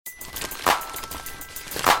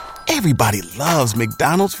Everybody loves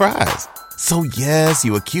McDonald's fries. So yes,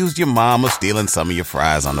 you accused your mom of stealing some of your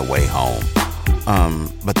fries on the way home.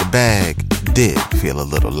 But the bag did feel a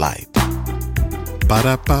little light.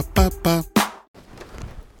 Ba-da-ba-ba-ba.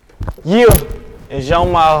 Yeah, it's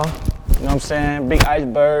Young Ma, you know what I'm saying? Big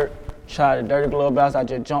iceberg. Shout out to Dirty Glove Bounce. I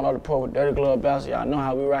just jumped out the porch with Dirty Glove Bounce. Y'all know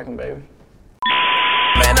how we rockin', baby.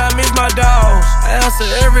 Man, I miss my dogs. I answer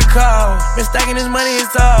every call. Been stacking this money,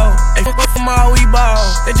 it's all. Hey, fuck from all we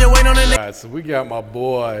ball. They just wait on the next. All right, so we got my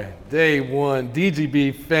boy, day one,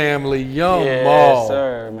 DGB family, Young Yes, Maul.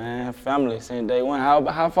 sir, man. Family since day one.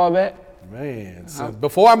 How far back? Man, so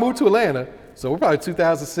before I moved to Atlanta, so we're probably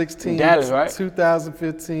 2016. Dallas, right?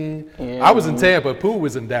 2015. Yeah, I was in Tampa, Pooh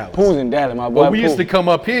was in Dallas. Pooh's in Dallas, my boy. But we used to come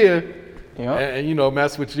up here Yep. and, you know,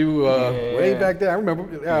 mess with you way back there. I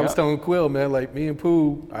remember, I was telling Quill, man, like me and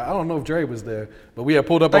Pooh, I don't know if Dre was there, but we had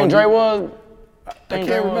pulled up on Dre you. was? I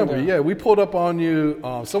can't remember. Yeah, we pulled up on you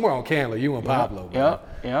somewhere on Candler, you and Pablo.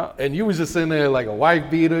 Yeah. And you was just sitting there like a wife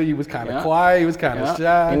beater. You was kind of quiet. You was kind of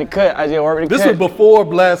shy. In the cut, I just worked the This cut. was before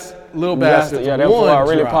Bless Lil Bastards. Yeah, that's before I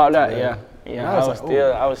really dropped, popped out. man. Yeah. I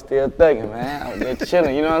was still thugging, man. I was just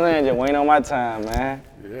chilling. You know what I'm saying? Just waiting on my time, man.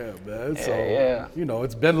 Yeah, man. So Yeah. you know,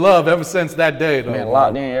 it's been love ever since that day, though. Been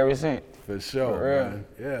locked in ever since. For sure, For real. man.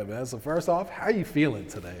 Yeah, man. So first off, how you feeling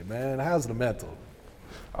today, man? How's the mental?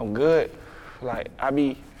 I'm good. Like, I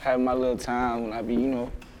be having my little times when I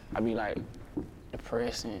be like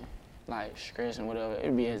depressed and like stressing, whatever.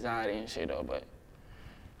 It be anxiety and shit though, but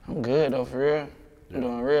I'm good though, for real. I'm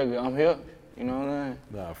doing real good. I'm here. You know what I'm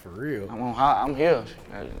saying? Nah, for real. I'm here.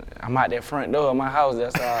 I'm out that front door of my house.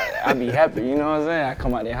 That's how I be happy. You know what I'm saying? I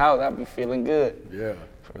come out that house, I be feeling good. Yeah,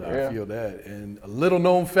 real. I feel that. And a little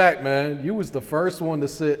known fact, man, you was the first one to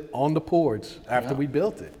sit on the porch after we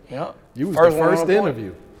built it. Yep. You was the first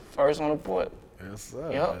interview. First on the porch. Yes,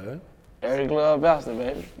 sir, Yep. man. Dirty Glove Bastard,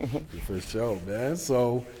 baby. For sure, man.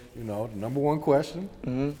 So, you know, the number one question,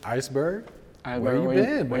 Iceberg. Where you been,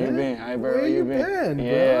 man? Where you been? Iceberg, Where you been,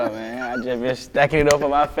 Yeah, bro? man. I just been stacking it up for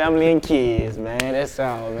my family and kids, man. That's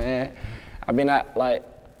all, man. I been out, like,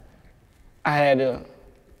 I had to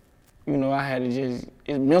just,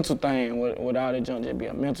 it's a mental thing with all the junk, just be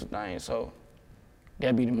a mental thing. So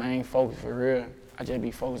that be the main focus for real. I just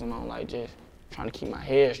be focusing on, like, just trying to keep my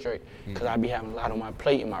head straight, because I be having a lot on my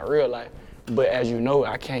plate in my real life. But as you know,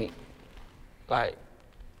 I can't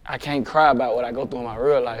cry about what I go through in my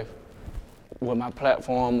real life with my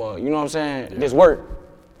platform, or, you know what I'm saying? Yeah. This work.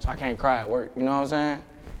 So I can't cry at work, you know what I'm saying?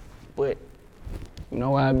 But you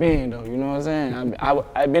know where I been though, you know what I'm saying?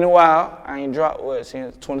 I've been a while. I ain't dropped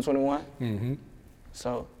since 2021. Mm-hmm.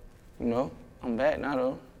 So, you know, I'm back now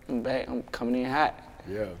though. I'm back, I'm coming in hot.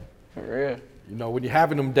 Yeah. For real. You know, when you're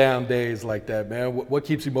having them down days like that, man, what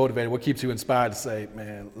keeps you motivated? What keeps you inspired to say,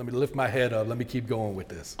 man, let me lift my head up, let me keep going with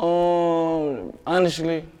this?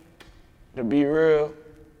 Honestly, to be real,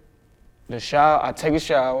 I take a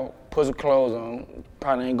shower, put some clothes on,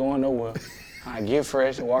 probably ain't going nowhere. I get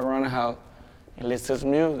fresh and walk around the house and listen to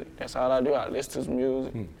some music. That's all I do. I listen to some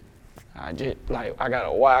music. I just, like, I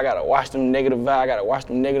gotta watch them negative vibes, I gotta watch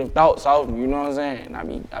them negative thoughts off me, you know what I'm saying? And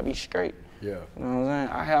I be straight. Yeah. You know what I'm saying?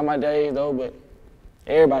 I have my days though, but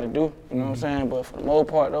everybody do, you know what I'm saying? But for the most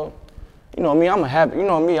part though, you know me, I'm the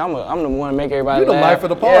one to make everybody You the laugh. life of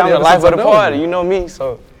the party. Yeah, I'm the ever life since of the I know party, you. you know me,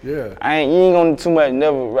 so. Yeah. You ain't gonna too much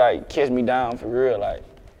never like catch me down for real. Like,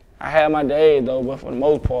 I have my days though, but for the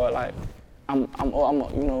most part, like, I'm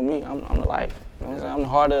you know me, I'm the life. You know what I'm saying? I'm the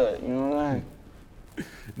heart of it, you know what I'm saying?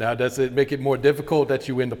 Now, does it make it more difficult that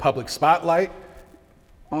you in the public spotlight?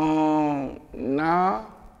 Nah,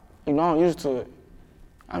 you know, I'm used to it.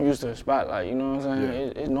 I'm used to the spotlight, you know what I'm saying?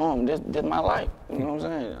 Yeah. It's normal, this my life, you know what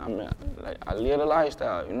I'm saying? I mean, like, I live the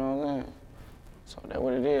lifestyle, you know what I'm saying? So that's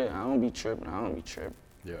what it is. I don't be tripping.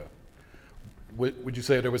 Yeah. Would you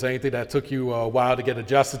say there was anything that took you a while to get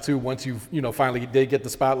adjusted to once you finally did get the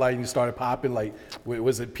spotlight and you started popping? Like,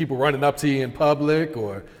 was it people running up to you in public,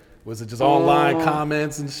 or was it just online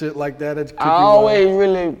comments and shit like that? I always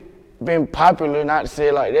really been popular, not to say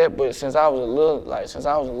it like that, but since I was a little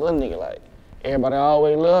nigga, like, everybody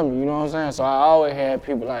always loved me, you know what I'm saying? So I always had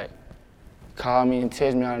people like call me and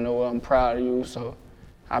text me out of nowhere, I'm proud of you. So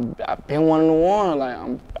I've been one of the ones, like,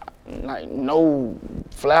 I'm like, no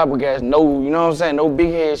flabbergasted, no, you know what I'm saying, no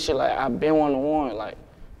big head shit. Like, I've been one of the ones, like,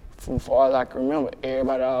 from far as I can remember,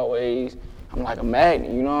 everybody always, I'm like a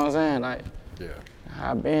magnet, you know what I'm saying? Like, yeah.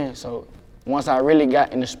 I've been. So once I really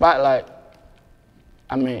got in the spotlight,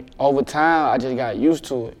 I mean, over time, I just got used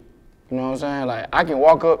to it. You know what I'm saying? Like, I can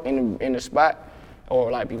walk up in the spot,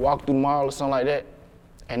 or like be walking through the mall or something like that,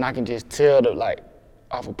 and I can just tell the, like,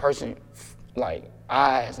 off a person, like,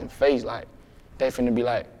 eyes and face, like, they finna be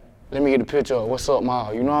like, let me get a picture of what's up,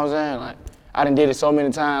 ma. You know what I'm saying? Like, I done did it so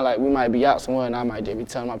many times, like, we might be out somewhere and I might just be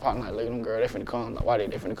telling my partner, like, look at them girl, they finna come. Like, why they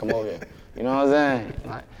finna come over here? You know what I'm saying?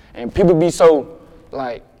 Like, and people be so,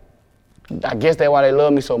 like, I guess that's why they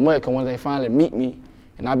love me so much, because when they finally meet me,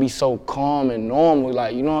 and I be so calm and normal,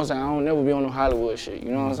 like, you know what I'm saying? I don't never be on no Hollywood shit,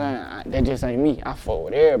 you know what I'm saying? That just ain't me. I fuck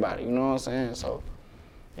with everybody, you know what I'm saying? So,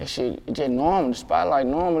 that shit, it just normal. The spotlight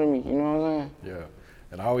normal to me, you know what I'm saying? Yeah.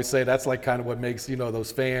 And I always say that's like kind of what makes, you know,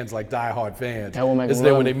 those fans like diehard fans. That what make is them that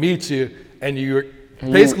love when me. they meet you and you're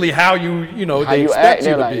basically how you know, How they you expect act, you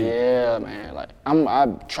they're to like, be. yeah, man. Like, I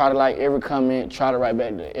try to like every comment, try to write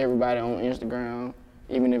back to everybody on Instagram,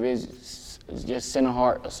 even if it's just send a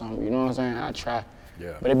heart or something, you know what I'm saying? I try.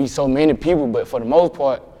 Yeah. But it be so many people, but for the most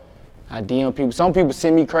part, I DM people. Some people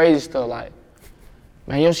send me crazy stuff like,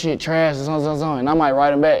 man, your shit trash or something, and I might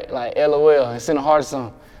write them back like LOL and send a heart or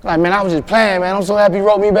something. Like, man, I was just playing, man. I'm so happy you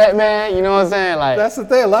wrote me back, man. You know what I'm saying? Like, That's the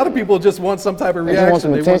thing. A lot of people just want some type of they reaction. just want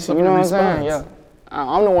some They attention, want some you know what I'm response. saying? Yeah.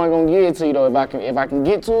 I'm the one gonna give it to you though. If I can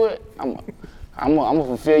get to it, I'm gonna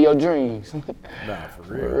fulfill your dreams. Nah, for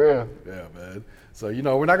real. For real. Yeah, man. So, you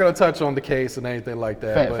know, we're not going to touch on the case and anything like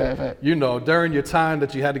that. Fact. You know, during your time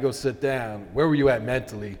that you had to go sit down, where were you at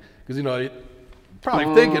mentally? Because, you know, you're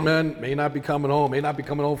probably thinking, man, may not be coming home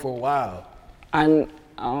for a while. I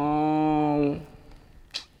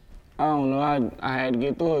don't know. I had to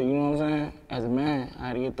get through it. You know what I'm saying? As a man, I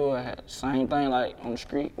had to get through it. I had same thing like on the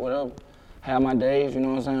street, whatever. Had my days. You know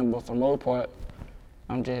what I'm saying? But for the most part,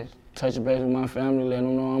 I'm just touching base with my family, letting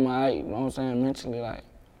them know I'm alright. You know what I'm saying? Mentally, like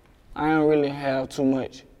I don't really have too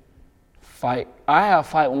much fight. I have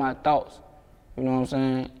fight with my thoughts. You know what I'm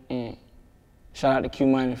saying? And shout out to Q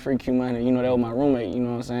Money, free Q Money. You know that was my roommate. You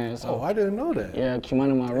know what I'm saying? So Oh, I didn't know that. yeah, Q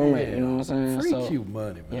Money my roommate. You know what I'm saying? Free Q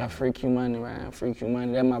Money, man. Yeah, free Q Money, man. Free Q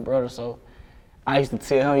Money. That's my brother. So I used to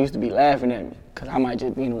tell him, he used to be laughing at me, cause I might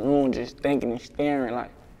just be in the room just thinking and staring.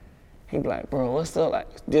 Like he'd be like, bro, what's up? Like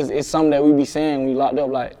this, it's something that we be saying when we locked up.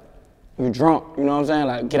 Like you drunk. You know what I'm saying?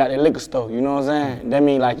 Like get out that liquor store. You know what I'm saying? That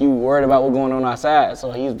mean like you worried about what's going on outside.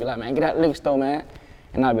 So he used to be like, man, get out the liquor store, man.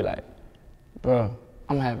 And I'd be like, bro,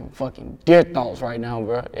 I'm having fucking deer thoughts right now,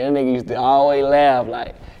 bro. That nigga used to always laugh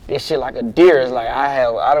like this shit like a deer. It's like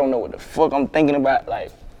I don't know what the fuck I'm thinking about.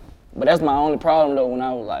 Like, but that's my only problem though. When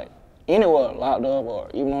I was like anywhere locked up or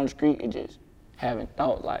even on the street, it just having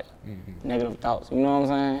thoughts like negative thoughts. You know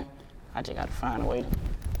what I'm saying? I just gotta find a way to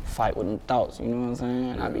fight with them thoughts. You know what I'm saying?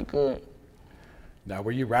 And I'd be good. Now,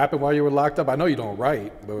 were you rapping while you were locked up? I know you don't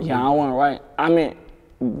write. But Yeah, I wasn't right. I mean,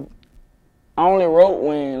 I only wrote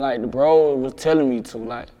when like the bro was telling me to,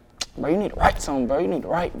 like, bro, you need to write something, bro. You need to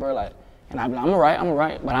write, bro. Like, and I'd be like, I'm gonna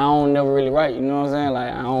write, but I don't never really write. You know what I'm saying?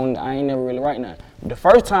 Like, I ain't never really write nothing. The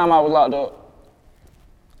first time I was locked up,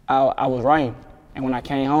 I was writing, and when I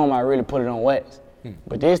came home, I really put it on wax.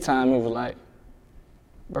 But this time it was like,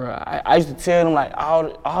 bro, I used to tell them like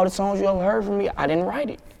all the songs you ever heard from me, I didn't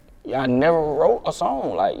write it. I never wrote a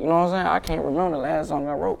song. Like, you know what I'm saying? I can't remember the last song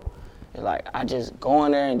I wrote. It's like I just go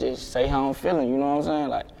in there and just say how I'm feeling. You know what I'm saying?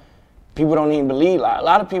 Like people don't even believe. Like a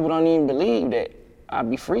lot of people don't even believe that I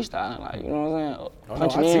be freestyling. Like you know what I'm saying?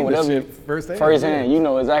 Punching in whatever. Firsthand. You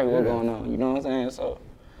know exactly what's going on. You know what I'm saying? So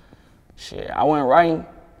shit, I wasn't writing,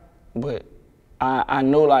 but I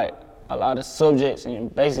know like a lot of subjects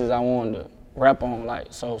and bases I wanted to rap on. Like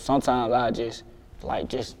so sometimes I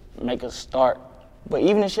just make a start. But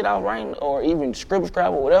even the shit I was writing or even scribble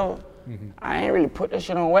or whatever. I ain't really put that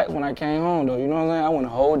shit on wax when I came home though, you know what I'm saying? I went a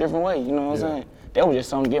whole different way, you know what I'm saying? That was just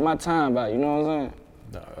something to get my time back, you know what I'm saying?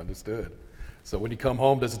 No, understood. So when you come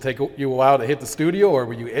home, does it take you a while to hit the studio, or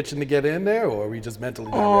were you itching to get in there, or were you just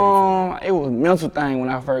mentally not ready for it? It was a mental thing when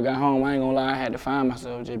I first got home. I ain't gonna lie, I had to find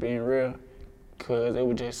myself just being real. Cause it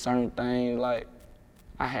was just certain things like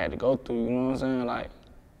I had to go through, you know what I'm saying? Like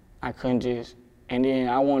I couldn't just, and then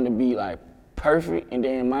I wanted to be like perfect, and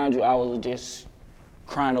then mind you, I was just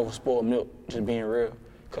crying over spoiled milk, just being real.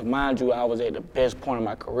 Cause mind you, I was at the best point of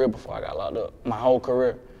my career before I got locked up. My whole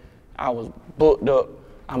career, I was booked up.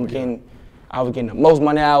 I was getting the most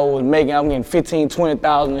money I was making. I was getting 15,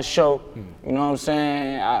 20,000 a show. You know what I'm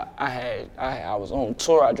saying? I was on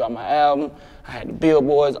tour. I dropped my album. I had the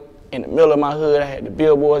billboards in the middle of my hood. I had the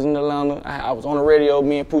billboards in Atlanta. I was on the radio.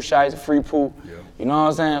 Me and Pooh Shiesty, Free Pooh. Yeah. You know what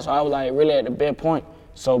I'm saying? So I was like really at the best point.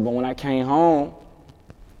 So, but when I came home,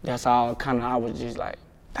 that's all I was just like,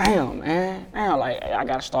 damn, man. Damn, like, I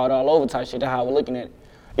gotta start all over type shit. That's how I was looking at it.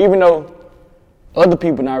 Even though other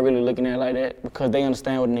people not really looking at it like that because they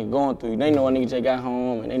understand what a nigga going through. They know a nigga just got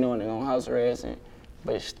home and they know a nigga on house arrest.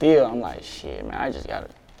 But still, I'm like, shit, man, I just gotta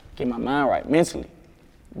get my mind right mentally.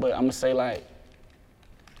 But I'm gonna say, like,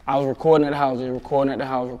 I was recording at the house,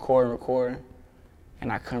 recording.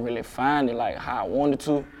 and I couldn't really find it like how I wanted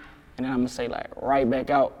to. And then I'm gonna say like right back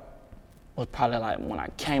out was probably like when I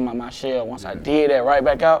came out my shell. Once I did that right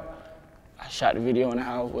back out, I shot the video in the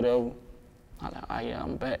house, whatever. I was like, oh yeah,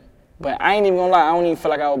 I'm back. But I ain't even gonna lie, I don't even feel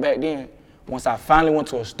like I was back then. Once I finally went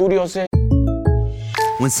to a studio set.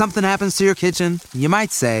 When something happens to your kitchen, you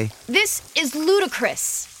might say, "This is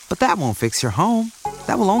ludicrous." but that won't fix your home.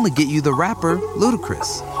 That will only get you the rapper,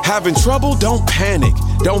 Ludacris. Having trouble? Don't panic.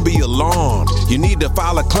 Don't be alarmed. You need to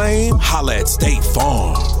file a claim? Holla at State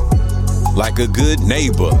Farm. Like a good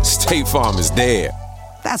neighbor, State Farm is there.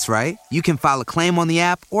 That's right. You can file a claim on the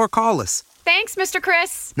app or call us. Thanks, Mr.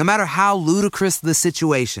 Chris. No matter how ludicrous the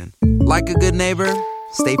situation, like a good neighbor,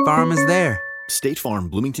 State Farm is there. State Farm,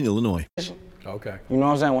 Bloomington, Illinois. Okay. You know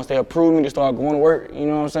what I'm saying? Once they approved me to start going to work, you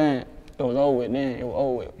know what I'm saying? It was over with then. It was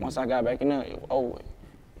over with. Once I got back in there, it was over with.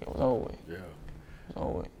 It was over with. Yeah. It was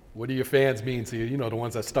over with. What do your fans mean to you? You know, the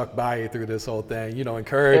ones that stuck by you through this whole thing. You know,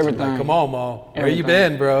 encourage you. Like, come on, Mo. Where you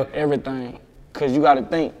been, bro? Everything. Because you got to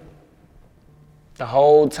think, the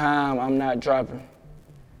whole time I'm not dropping.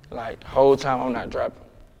 Like, the whole time I'm not dropping.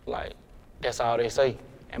 Like, that's all they say.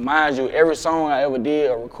 And mind you, every song I ever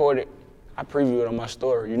did or recorded, I previewed on my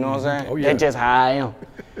story. You know what I'm saying? Oh, yeah. That's just how I am.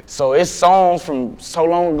 So it's songs from so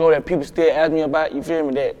long ago that people still ask me about, you feel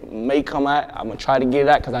me, that may come out. I'm going to try to get it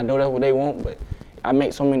out because I know that's what they want. But I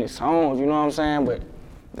make so many songs, you know what I'm saying? But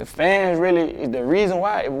the fans really is the reason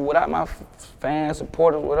why. Without my fans,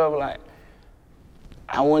 supporters, whatever, like,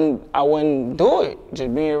 I wouldn't do it.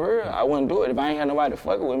 Just being real, I wouldn't do it. If I ain't had nobody to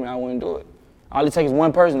fuck with me, I wouldn't do it. All it takes is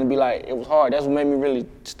one person to be like, it was hard. That's what made me really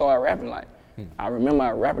start rapping. Like, I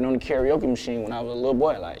remember rapping on the karaoke machine when I was a little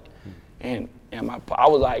boy, like, and I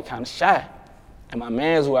was like kind of shy. And my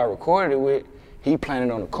man who I recorded it with, he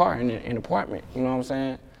planted on the car in the apartment, you know what I'm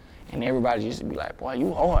saying? And everybody used to be like, boy,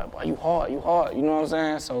 you hard, boy, you hard, you hard, you know what I'm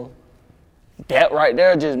saying? So that right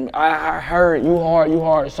there just, I heard you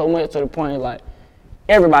hard so much to the point like,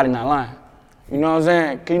 everybody not lying. You know what I'm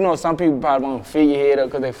saying? Cause you know some people probably won't fill your head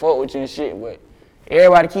up cause they fuck with you and shit, but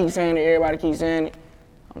everybody keeps saying it,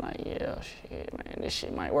 I'm like, yeah, shit, man, this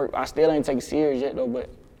shit might work. I still ain't take it serious yet though, but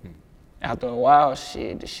after a while,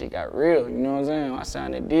 shit, this shit got real, you know what I'm saying? When I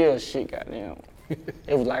signed that deal, shit got down.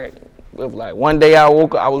 It was like one day I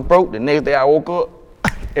woke up, I was broke, the next day I woke up,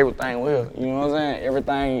 everything was here, you know what I'm saying?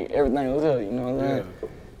 Everything was here, you know what I'm saying?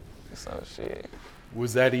 So shit.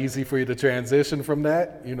 Was that easy for you to transition from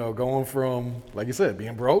that? You know, going from, like you said,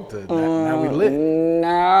 being broke to now we lit?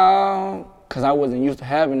 No, cause I wasn't used to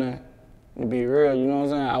having that, to be real, you know what I'm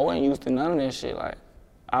saying? I wasn't used to none of that shit. Like,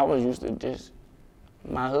 I was used to just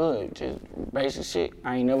my hood, just basic shit.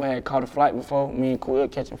 I ain't never had caught a flight before. Me and Quill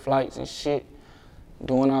catching flights and shit,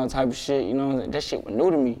 doing all type of shit, you know what I'm saying? That shit was new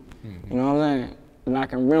to me, you know what I'm saying? And I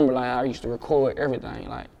can remember, like, I used to record everything,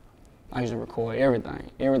 like, I used to record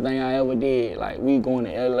everything I ever did. Like, we going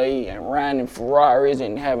to LA and riding in Ferraris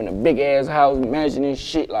and having a big ass house, imagining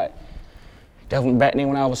shit. Like, that was back then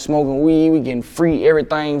when I was smoking weed, we getting free,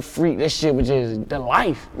 everything free. That shit was just the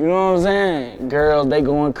life, you know what I'm saying? Girls, they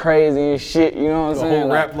going crazy and shit, you know what I'm saying? The whole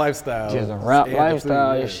like, rap lifestyle. Just a rap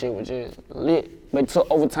lifestyle, that shit was just lit. But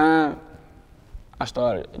over time, I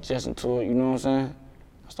started adjusting to it, you know what I'm saying?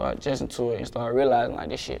 I started adjusting to it and started realizing like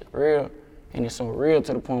this shit real. And it's so real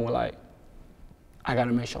to the point where like, I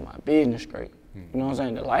gotta make sure my business straight. You know what I'm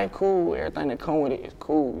saying? The life cool, everything that come with it is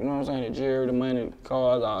cool. You know what I'm saying? The jewelry, the money, the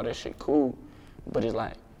cars, all that shit cool. But it's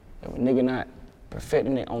like, if a nigga not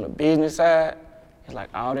perfecting it on the business side, it's like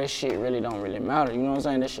all that shit really don't really matter. You know what I'm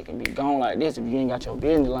saying? That shit can be gone like this if you ain't got your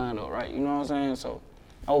business lined up, right? You know what I'm saying? So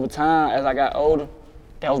over time, as I got older,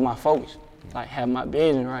 that was my focus. Like having my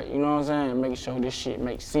business right, you know what I'm saying? Making sure this shit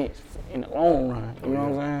makes sense in the long run, you know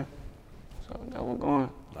what I'm saying? So that was going.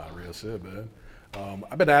 Nah, real shit, man.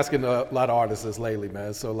 I've been asking a lot of artists this lately,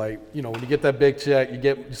 man. So like, you know, when you get that big check,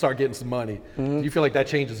 you start getting some money. Do you feel like that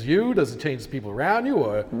changes you? Does it change the people around you,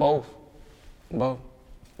 or? Both.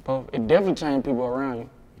 It definitely changes people around you,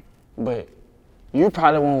 but you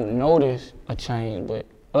probably won't notice a change, but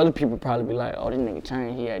other people probably be like, oh, this nigga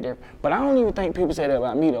changed, he had different. But I don't even think people say that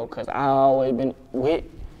about me though, cause I always been with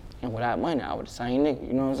and without money, I was the same nigga,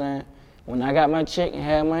 you know what I'm saying? When I got my check and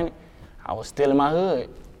had money, I was still in my hood.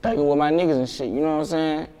 Thugging with my niggas and shit, you know what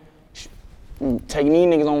I'm saying? Taking these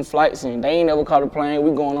niggas on flights and they ain't never caught a plane.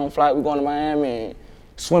 We going on flight, we going to Miami and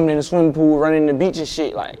swimming in the swimming pool, running in the beach and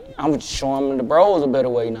shit. Like, I'm showing them the bros a better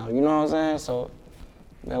way now, you know what I'm saying? So,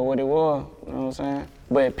 that's what it was, you know what I'm saying?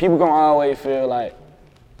 But people gonna always feel like,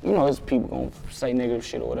 you know, it's people gonna say negative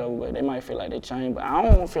shit or whatever, but they might feel like they changed. But I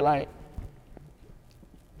don't feel like,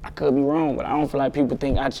 I could be wrong, but I don't feel like people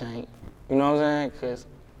think I changed. You know what I'm saying? Cause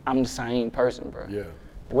I'm the same person, bro. Yeah.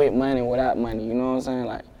 with money, without money, you know what I'm saying?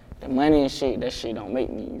 Like, the money and shit, that shit don't make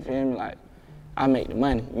me, you feel me? Like, I make the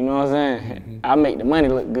money, you know what I'm saying? Mm-hmm. I make the money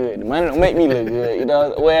look good. The money don't make me look good, you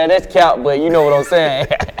know? Well, that's cap, but you know what I'm saying.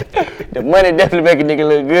 The money definitely make a nigga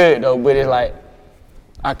look good, though, but it's like,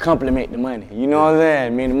 I compliment the money, you know what I'm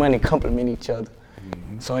saying? Me and the money complement each other.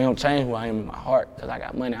 Mm-hmm. So it don't change who I am in my heart, because I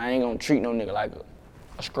got money. I ain't gonna treat no nigga like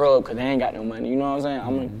a scrub, because they ain't got no money, you know what I'm saying?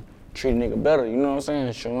 I'm gonna treat a nigga better, you know what I'm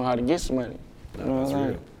saying? Show him how to get some money, you know what I'm saying?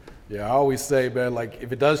 Real. Yeah, I always say, man, like,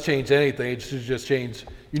 if it does change anything, it should just change,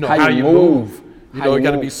 you know, How how you you move. How you You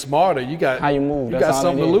got to move. be smarter. You got How you move, You that's got all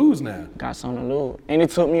something it to is. lose now. Got something to lose. And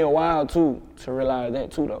it took me a while, too, to realize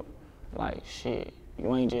that, too, though. Like, shit,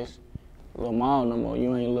 you ain't just Lil Maul no more.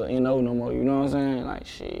 You ain't Lil N.O. no more, you know what I'm saying? Like,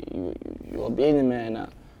 shit, you a businessman now.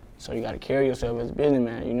 So you got to carry yourself as a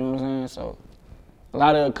businessman, you know what I'm saying? So a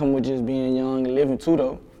lot of it come with just being young and living, too,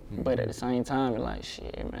 though. But at the same time, it's like,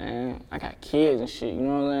 shit, man, I got kids and shit, you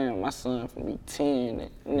know what I'm saying? My son finna be 10,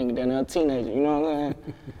 and nigga down there a teenager, you know what I'm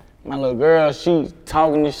saying? My little girl, she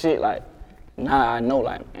talking this shit like, now I know,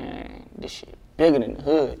 like, man, this shit bigger than the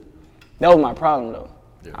hood. That was my problem, though.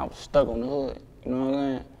 Yeah. I was stuck on the hood, you know what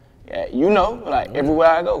I'm saying? Yeah, you know, like, everywhere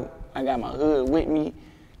I go, I got my hood with me,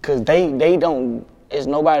 because they don't, it's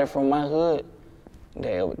nobody from my hood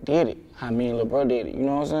that ever did it, how me and Lil Bro did it, you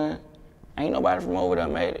know what I'm saying? Ain't nobody from over there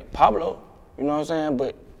made it. Pablo, you know what I'm saying?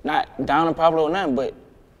 But not down on Pablo or nothing, but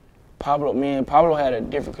Pablo had a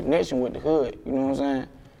different connection with the hood, you know what I'm saying?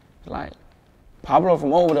 Like, Pablo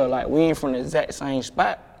from over there, like, we ain't from the exact same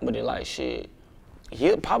spot, but it like, shit,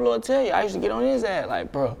 Pablo will tell you, I used to get on his ass,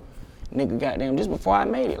 like, bro, nigga, goddamn, just before I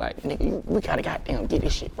made it, like, nigga, we gotta goddamn get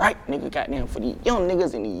this shit right, nigga, goddamn, for these young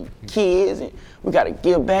niggas and these kids, and we gotta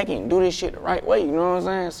give back and do this shit the right way, you know what I'm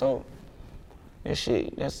saying? So, that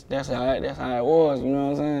shit, that's how it was, you know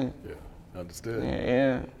what I'm saying? Yeah, understood.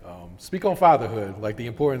 Yeah. Speak on fatherhood, like the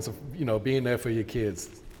importance of, you know, being there for your kids.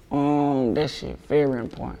 That shit very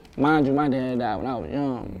important. Mind you, my dad died when I was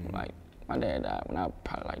young. Like, my dad died when I was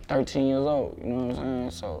probably like 13 years old, you know what I'm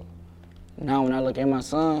saying? So now when I look at my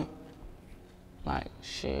son, like,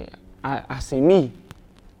 shit, I see me.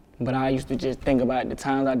 But I used to just think about the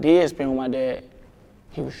times I did spend with my dad.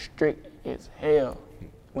 He was strict as hell.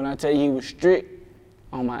 When I tell you he was strict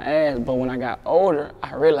on my ass, but when I got older,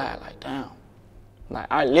 I realized, like, damn. Like,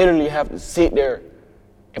 I literally have to sit there.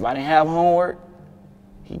 If I didn't have homework,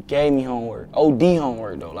 he gave me homework. OD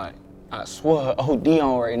homework, though. Like, I swear, OD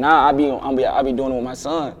homework. Now I be doing it with my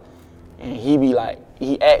son. And he be like,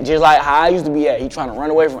 he act just like how I used to be at. He trying to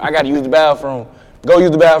run away from I got to use the bathroom. Go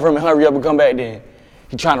use the bathroom and hurry up and come back then.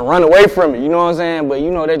 He trying to run away from it, you know what I'm saying? But you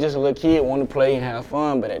know, that's just a little kid want to play and have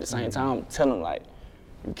fun. But at the same time, I'm telling him, like,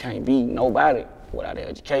 you can't be nobody without an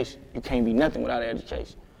education. You can't be nothing without an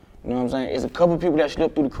education. You know what I'm saying? There's a couple people that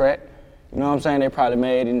slipped through the crack. You know what I'm saying? They probably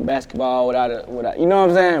made in basketball without, you know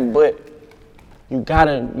what I'm saying? But you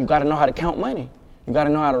gotta know how to count money. You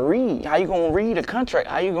gotta know how to read. How you gonna read a contract?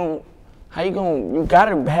 You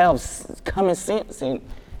gotta have common sense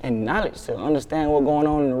and knowledge to understand what's going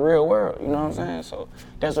on in the real world. You know what I'm saying? So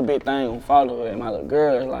that's a big thing on fatherhood. And my little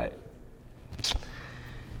girl is like,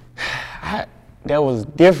 that was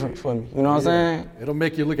different for me, you know what I'm saying? It'll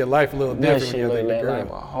make you look at life a little That different shit when look you're at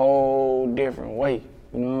life a whole different way,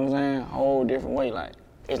 you know what I'm saying? A whole different way, like,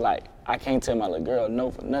 it's like, I can't tell my little girl no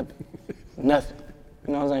for nothing, nothing.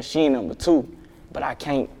 You know what I'm saying? She ain't number 2, but I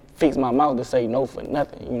can't fix my mouth to say no for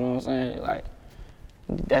nothing, you know what I'm saying? Like,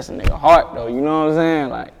 that's a nigga heart though, you know what I'm saying?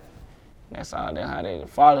 Like, that's how they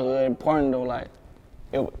fatherhood important though, like,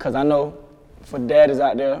 cause I know for daddies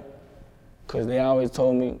out there, cause they always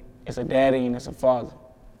told me, it's a daddy and it's a father.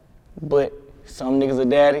 But some niggas are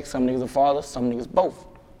daddy, some niggas are father, some niggas both.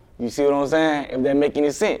 You see what I'm saying? If that make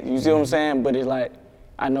any sense, you see what I'm saying? But it's like,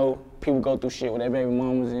 I know people go through shit with their baby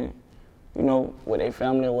mamas and, you know, with their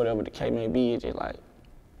family or whatever the case may be. It's just like,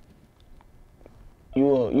 you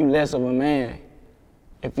less of a man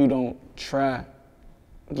if you don't try,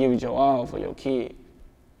 give it your all for your kid.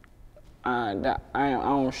 I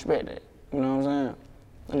don't respect that, you know what I'm saying?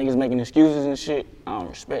 The niggas making excuses and shit, I don't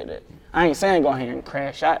respect that. I ain't saying go ahead and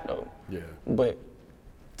crash out though. Yeah. But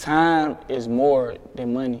time is more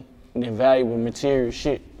than money, than valuable material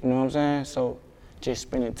shit, you know what I'm saying? So just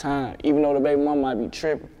spending time, even though the baby mama might be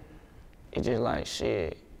tripping, it's just like,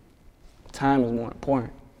 shit, time is more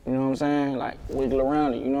important, you know what I'm saying? Like, wiggle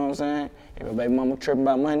around it, you know what I'm saying? If a baby mama tripping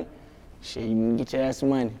about money, shit, you can get your ass some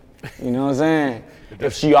money, you know what I'm saying?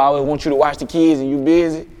 If she always wants you to watch the kids and you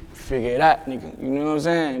busy, figure it out, nigga, you know what I'm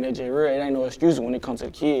saying? That's just real. It ain't no excuse when it comes to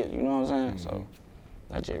the kids, you know what I'm saying? So,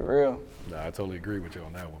 that's just real. Nah, I totally agree with you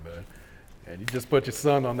on that one, man. And you just put your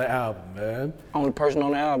son on the album, man. Only person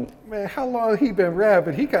on the album. Man, how long he been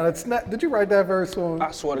rapping? He kind of snapped. Did you write that verse on?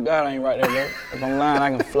 I swear to God, I ain't write that verse. If I'm lying, I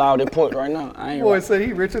can fly out that Porch right now. I ain't Boy said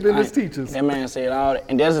he richer than his teachers. That man said all that.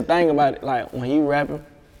 And there's the thing about it, like, when he rapping,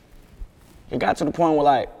 it got to the point where,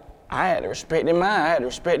 like, I had to respect that man. I had to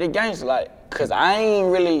respect that gangster, like, because I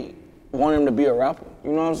ain't really want him to be a rapper,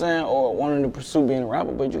 you know what I'm saying? Or want him to pursue being a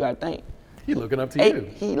rapper, but you got to think. He looking up to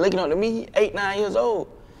you. He looking up to me. He 8, 9 years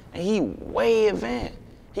old. And he way advanced.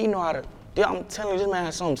 He know how to, I'm telling you, this man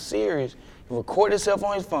has something serious. He record himself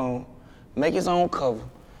on his phone, make his own cover,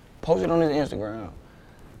 post it on his Instagram.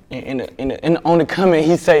 And on the comment,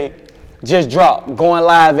 he say, just drop, going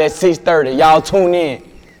live at 6:30, y'all tune in.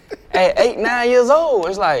 At 8, 9 years old,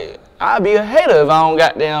 it's like, I'd be a hater if I don't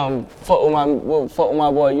goddamn fuck with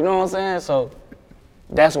my boy, you know what I'm saying? So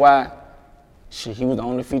that's why, he was the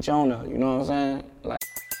only feature on there, you know what I'm saying? Like.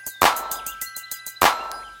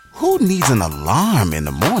 Who needs an alarm in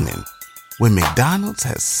the morning when McDonald's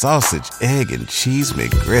has sausage, egg, and cheese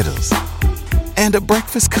McGriddles and a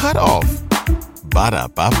breakfast cutoff?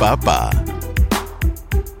 Ba-da-ba-ba-ba.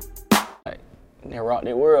 They rock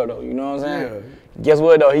their world though, you know what I'm saying? Yeah. Guess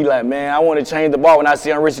what though? He like, man, I want to change the bar when I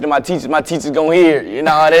see I'm richer than my teachers gonna hear. You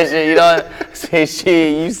know all that shit, you know? Say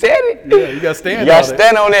shit, you said it. Yeah, you gotta stand on it. You gotta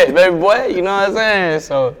stand on that, baby boy, you know what I'm saying?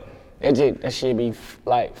 So that shit be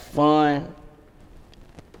like fun.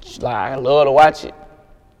 Like, I love to watch it,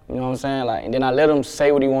 you know what I'm saying? Like, and then I let him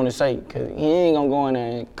say what he want to say, cause he ain't gonna go in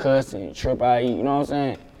there and cuss and trip out, you know what I'm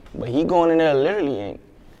saying? But he going in there literally and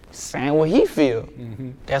saying what he feel.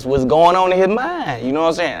 Mm-hmm. That's what's going on in his mind, you know what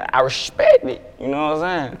I'm saying? I respect it, you know what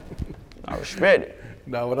I'm saying? I respect it.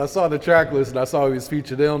 Now, when I saw the track list and I saw he was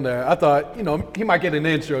featured in there, I thought, you know, he might get an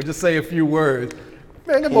intro, just say a few words.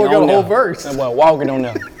 Man, that boy got a whole verse. That boy walking on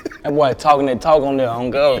there. That boy talking that talk on there,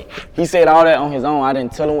 on God. He said all that on his own. I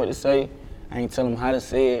didn't tell him what to say. I didn't tell him how to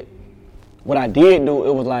say it. What I did do,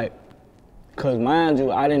 it was like, cause mind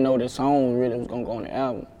you, I didn't know this song really was gonna go on the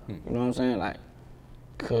album. You know what I'm saying? Like,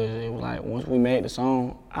 cause it was like, once we made the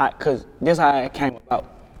song, cause this how it came about.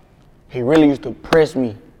 He really used to press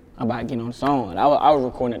me about getting on the song. And I was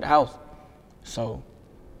recording at the house. So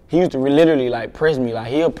he used to literally like press me. Like,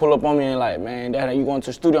 he'll pull up on me and like, man, Dad, you going to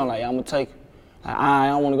the studio? I'm like, yeah, I'm gonna take it. Like, I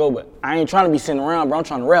don't want to go, but I ain't trying to be sitting around, bro. I'm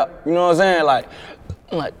trying to rap. You know what I'm saying? Like,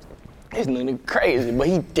 I'm like, this nigga crazy, but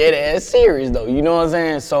he dead ass serious though. You know what I'm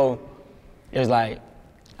saying? So it was like,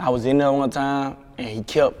 I was in there one time and he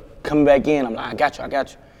kept coming back in. I'm like, I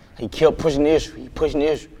got you. He kept pushing the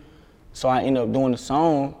issue. So I ended up doing the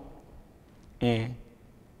song, and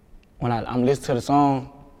when I'm listening to the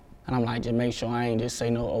song, and I'm like, just make sure I ain't just say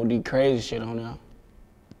no OD crazy shit on there.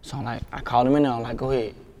 So I'm like, I called him in there. I'm like, go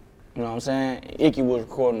ahead. You know what I'm saying? Icky was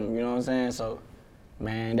recording him, you know what I'm saying? So,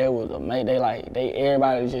 man, that was amazing.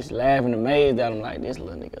 Everybody was just laughing, amazed at him, like, this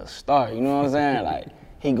little nigga a star, you know what I'm saying? Like,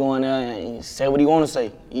 he go in there and he say what he want to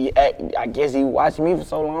say. I guess he watched me for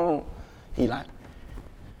so long. He like,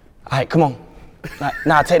 all right, come on. Like,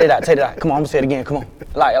 nah, take that out. Come on, I'm gonna say it again, come on.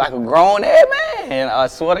 Like a grown ass man, I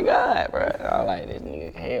swear to God, bro. I was like, this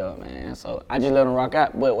nigga hell, man. So I just let him rock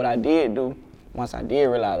out. But what I did do, once I did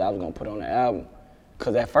realize I was gonna put on the album,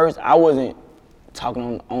 cause at first I wasn't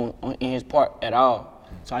talking on in his part at all.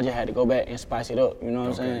 So I just had to go back and spice it up, you know what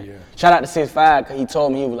I'm saying? Yeah. Shout out to 6'5", cause he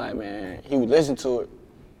told me, he was like, man, he would listen to it.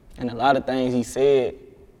 And a lot of things he said,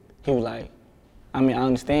 he was like, I mean, I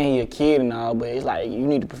understand he a kid and all, but it's like, it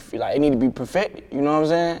need to be perfected, you know what I'm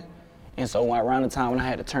saying? And so around the time when I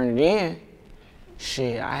had to turn it in,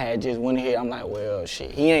 shit, I had just went ahead, I'm like, well,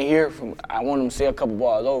 shit, he ain't here I want him to say a couple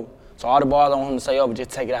bars over. So all the bars I want him to say over, just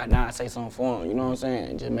take it out now and say something for him, you know what I'm saying?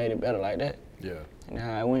 And just made it better like that. Yeah. And that's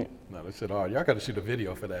how it went. No, that shit hard. Y'all gotta shoot a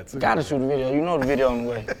video for that too. Gotta shoot a video, you know the video on the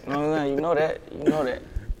way. You know what I'm saying? You know that.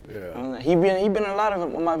 Yeah. He been in a lot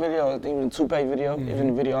of my videos. I think it was a 2-page video. Mm-hmm. Even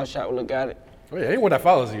the video I shot with Look At It. Oh yeah, anyone that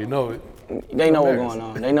follows you know it. They know what's going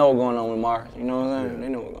on. They know what's going on with Mars. You know what I'm saying? Yeah.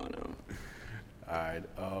 They know what's going on. All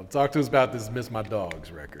right. Talk to us about this Miss My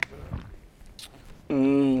Dogs record,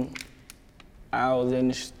 bro. I was in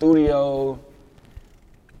the studio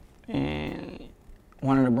and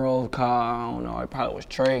one of the bros called, I don't know, it probably was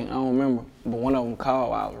Trey, I don't remember, but one of them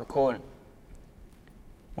called while I was recording.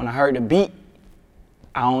 When I heard the beat,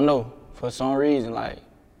 I don't know, for some reason, like,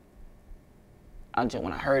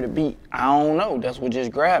 when I heard the beat, I don't know, that's what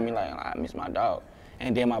just grabbed me, like, I miss my dog.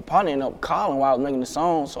 And then my partner ended up calling while I was making the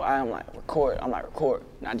song, so I'm like, record.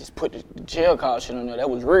 And I just put the jail call shit on there. That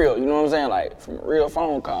was real, you know what I'm saying? Like, from a real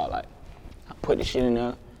phone call, like, I put the shit in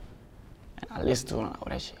there, and I listened to it, and I'm like, oh,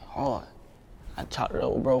 that shit hard. I chopped it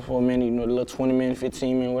over, bro, for a minute, you know, the little 20 minute,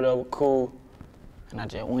 15 minute, whatever, cool. And I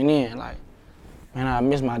just went in, like, Man, I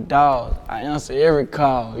miss my dogs. I answer every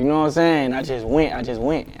call. You know what I'm saying? I just went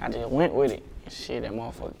with it. Shit, that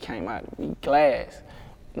motherfucker came out to be glass.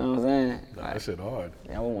 You know what I'm saying? Nah, that shit hard.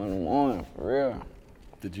 That was one of them on, for real.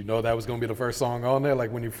 Did you know that was gonna be the first song on there,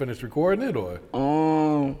 like when you finished recording it, or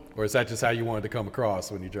is that just how you wanted to come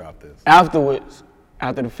across when you dropped this? Afterwards,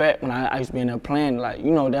 after the fact, when I used to be in there playing, like,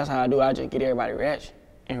 you know, that's how I do. I just get everybody reaction.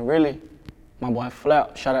 And really, my boy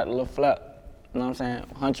Flap, shout out to Lil Flap. You know what I'm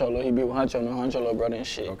saying? Huncho, he be with Huncho, little brother and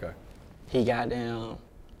shit. Okay. He was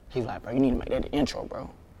like, bro, you need to make that the intro, bro.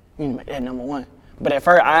 You need to make that number one. But at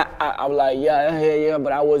first, I was like, yeah,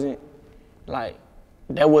 but I wasn't, like,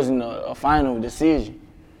 that wasn't a final decision.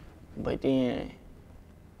 But then,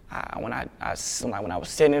 when I was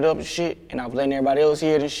setting it up and shit, and I was letting everybody else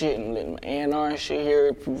hear this shit, and letting my A&R and shit hear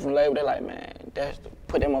it, people from the label, they're like, man,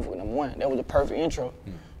 put that motherfucker number one. That was the perfect intro.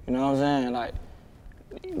 You know what I'm saying? Like,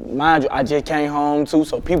 mind you, I just came home too,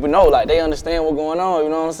 so people know, like, they understand what's going on, you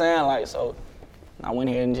know what I'm saying? Like, so I went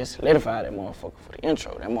ahead and just solidified that motherfucker for the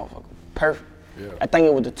intro. That motherfucker perfect. Yeah. I think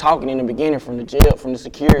it was the talking in the beginning from the jail, from the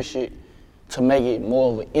security shit, to make it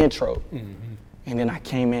more of an intro. Mm-hmm. And then I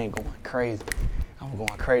came in going crazy. I'm going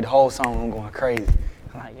crazy, the whole song I'm going crazy.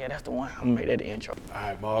 I'm like, yeah, that's the one, I'm gonna make that the intro. All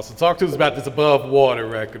right, Moss, so talk to us about this Above Water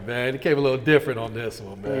record, man. It came a little different on this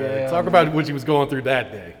one, man. Yeah, talk about what you was going through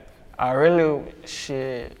that day. I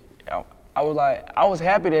was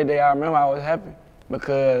happy that day. I remember I was happy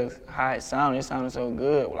because how it sounded so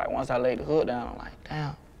good. Like, once I laid the hook down, I'm like,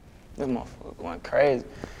 damn, this motherfucker going crazy.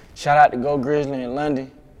 Shout out to Go Grizzly in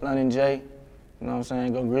London J. You know what I'm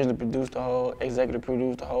saying? Go Grizzly executive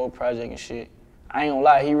produced the whole project and shit. I ain't gonna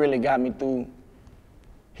lie, he really got me through.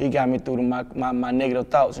 He got me through my negative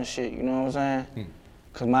thoughts and shit, you know what I'm saying?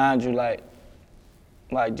 Cause mind you, like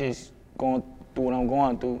just going through what I'm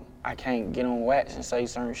going through, I can't get on wax and say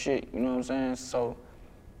certain shit, you know what I'm saying? So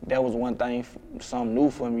that was one thing, something new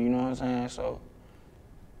for me, you know what I'm saying? So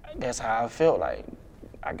that's how I felt, like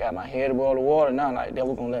I got my head above the water now, like that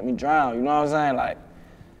was gonna let me drown, you know what I'm saying? Like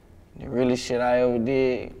the realest shit I ever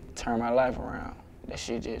did turned my life around. That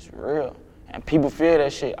shit just real. And people feel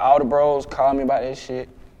that shit. All the bros call me about that shit.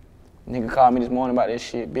 Nigga called me this morning about that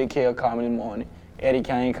shit. Big K called me this morning. Eddie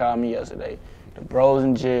Kane called me yesterday. The bros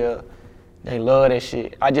in jail, they love that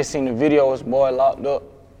shit. I just seen the video, this boy locked up,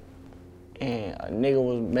 and a nigga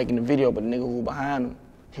was making the video, but the nigga who was behind him,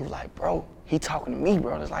 he was like, bro, he talking to me,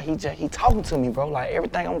 bro. It's like he talking to me, bro. Like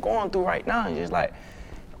everything I'm going through right now, it's just like,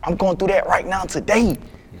 I'm going through that right now today.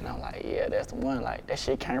 And I'm like, yeah, that's the one. Like that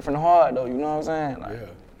shit came from the heart though, you know what I'm saying? Like, yeah.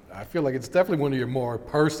 I feel like it's definitely one of your more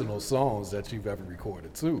personal songs that you've ever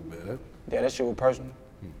recorded too, man. Yeah, that shit was personal.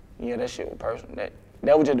 Yeah, that shit was personal. That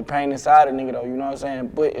was just the pain inside of nigga though, you know what I'm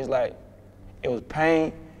saying? But it's like, it was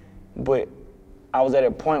pain, but I was at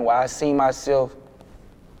a point where I seen myself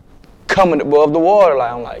coming above the water.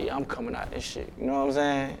 Like, I'm like, yeah, I'm coming out of this shit, you know what I'm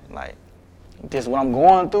saying? Like, this is what I'm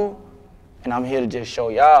going through, and I'm here to just show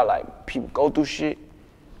y'all, like, people go through shit,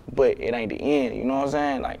 but it ain't the end, you know what I'm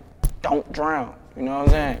saying? Like, don't drown. You know what I'm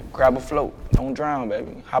saying? Grab a float. Don't drown,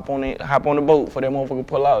 baby. Hop on the boat for that motherfucker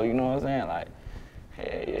pull out. You know what I'm saying? Like,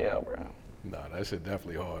 hell yeah, bro. Nah, that shit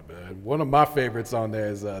definitely hard, man. One of my favorites on there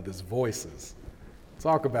is this Voices.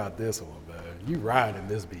 Talk about this one, man. You riding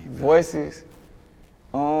this beat, man. Voices.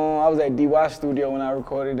 I was at DY Studio when I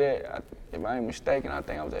recorded that. If I ain't mistaken, I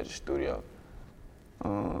think I was at the studio.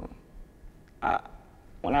 When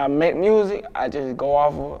I make music, I just go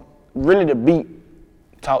off of really the beat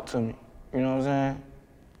talk to me. You know what I'm saying?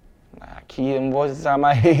 I keep hearing voices inside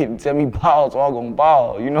my head tell me ball, so I'm gonna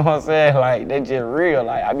ball. You know what I'm saying? Like, that's just real.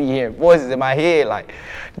 Like, I be hearing voices in my head, like,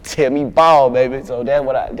 tell me ball, baby. So that's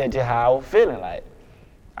just how I was feeling. Like,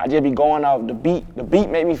 I just be going off the beat. The beat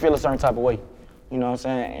made me feel a certain type of way. You know what I'm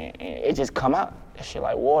saying? And it just come out. That shit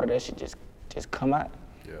like water. That shit just come out.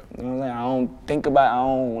 Yeah. You know what I'm saying? I don't think about it. I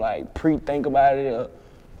don't, like, pre-think about it or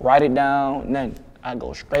write it down, nothing. I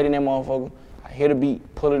go straight in that motherfucker. I hear the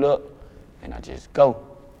beat, pull it up, and I just go.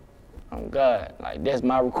 Oh God, like that's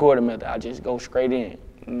my recording method. I just go straight in.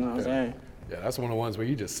 You know what I'm saying? Yeah, that's one of the ones where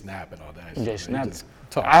you just snapping all that shit. Just snapping.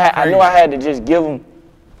 I knew I had to just give them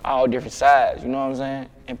all different sides. You know what I'm saying?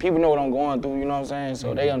 And people know what I'm going through. You know what I'm saying?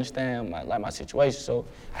 So they understand my situation. So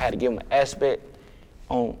I had to give them an aspect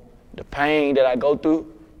on the pain that I go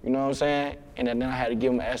through. You know what I'm saying? And then I had to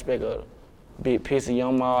give them an aspect of big pissy,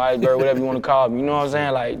 young mall, iceberg, whatever you want to call me. You know what I'm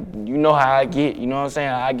saying? Like, you know how I get. You know what I'm saying?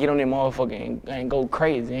 I get on that motherfucker and go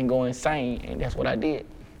crazy and go insane, and that's what I did.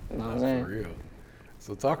 You know what I'm saying? For real.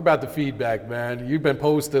 So talk about the feedback, man. You've been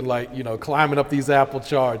posting like, climbing up these Apple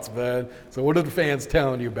charts, man. So what are the fans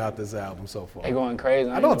telling you about this album so far? They going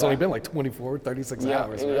crazy. I know it's only been like 24, 36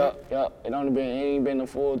 hours, man. Yep. It ain't been a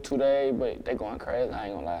full 2 days, but they going crazy. I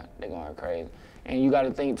ain't gonna lie. They going crazy. And you got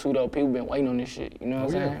to think too, though, people been waiting on this shit. You know what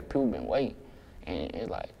I'm saying? Yeah. People been waiting. And it's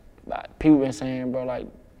like people been saying, bro, like,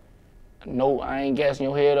 no, I ain't gassing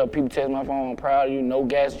your head up. People text my phone, I'm proud of you, no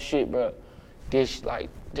gas and shit, bro. This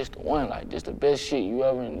the one, like, this the best shit you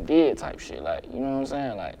ever did type shit. Like, you know what I'm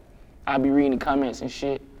saying? Like, I be reading the comments and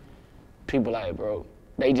shit. People like, bro,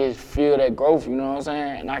 they just feel that growth, you know what I'm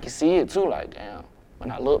saying? And I can see it too, like, damn.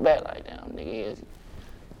 When I look back, like, damn, nigga is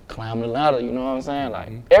climbing the ladder, you know what I'm saying?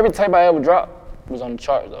 Like, every tape I ever dropped was on the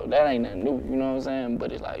charts, though. That ain't nothing new, you know what I'm saying?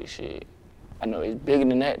 But it's like, shit, I know it's bigger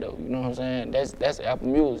than that, though, you know what I'm saying? That's Apple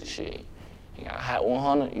Music shit. You got Hot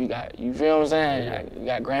 100, you feel what I'm saying? Like, you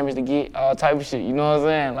got Grammys to get, all type of shit, you know what I'm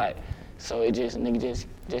saying? Like, so it just, nigga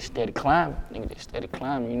just steady climbing, you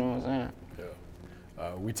know what I'm saying?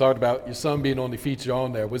 Yeah. We talked about your son being on the feature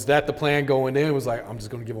on there. Was that the plan going in? Was like, I'm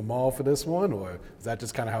just gonna give them all for this one, or is that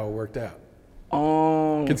just kind of how it worked out?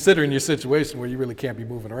 Considering your situation where you really can't be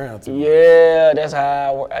moving around too much. Yeah, that's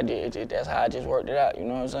how that's how I just worked it out, you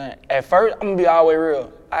know what I'm saying? At first, I'm gonna be all the way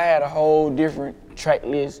real. I had a whole different track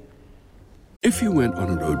list. If you went on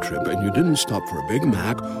a road trip and you didn't stop for a Big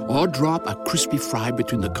Mac or drop a crispy fry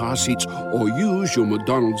between the car seats or use your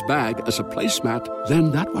McDonald's bag as a placemat,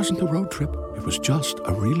 then that wasn't a road trip. It was just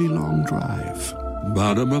a really long drive.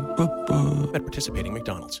 Ba-da-ba-ba-ba. At participating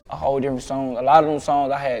McDonald's. A whole different song. A lot of them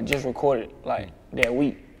songs I had just recorded like that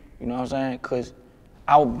week. You know what I'm saying? Cause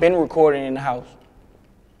I've been recording in the house,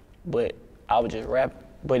 but I was just rapping.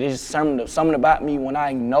 But it's something about me when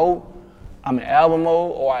I know I'm in album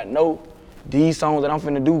mode or I know these songs that I'm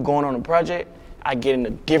finna do going on a project, I get in a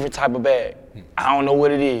different type of bag. I don't know what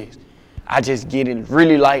it is. I just get in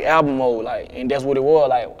really like album mode, like, and that's what it was.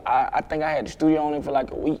 Like, I think I had the studio on it for like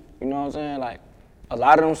a week. You know what I'm saying? Like, a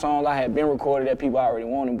lot of them songs I had been recorded that people already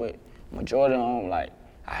wanted, but majority of them, like,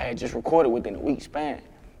 I had just recorded within a week span.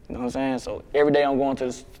 You know what I'm saying? So every day I'm going to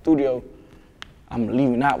the studio, I'm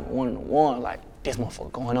leaving out one on one, like, this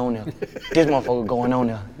motherfucker going on there. This motherfucker going on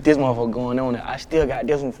there. This motherfucker going on there. I still got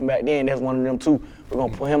this one from back then. That's one of them too. We're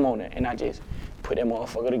gonna put him on there. And I just put that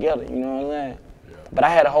motherfucker together. You know what I'm saying? Yeah. But I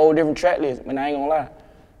had a whole different track list, man. I ain't gonna lie.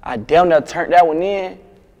 I damn near turned that one in.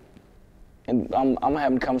 And I'm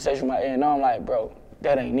having a conversation with my A&R. I'm like, bro,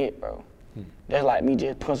 that ain't it, bro. That's like me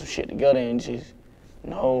just putting some shit together and just,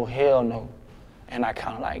 no, hell no. And I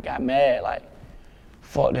kind of like got mad, like,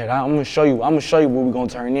 fuck that, I'm gonna show you what we gonna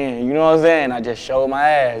turn in. You know what I'm saying? I just showed my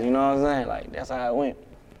ass, you know what I'm saying? Like, that's how it went.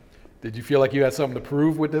 Did you feel like you had something to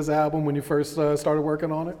prove with this album when you first started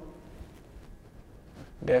working on it?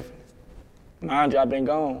 Definitely. Mind you, I've been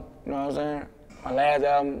gone, you know what I'm saying? My last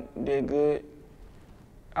album did good.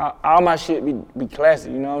 All my shit be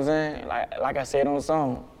classic, you know what I'm saying? Like I said on the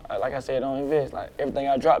song, like I said on Invest, like everything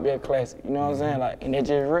I drop be a classic, you know what I'm saying? Like, and it's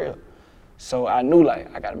just real. So I knew,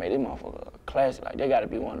 like, I gotta make this motherfucker a classic. Like, they gotta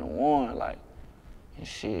be one on one, like, and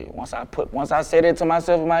shit. Once I said it to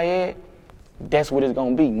myself in my head, that's what it's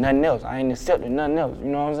gonna be. Nothing else. I ain't accepting nothing else. You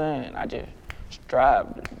know what I'm saying? I just strive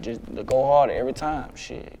just to go harder every time.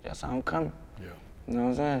 Shit, that's how I'm coming. Yeah. You know what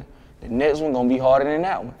I'm saying? The next one gonna be harder than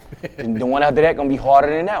that one. The one after that gonna be harder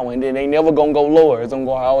than that one. Then they never gonna go lower. It's gonna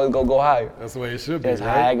always go higher. That's the way it should be. That's right?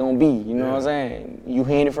 how it gonna be. You know what I'm saying? You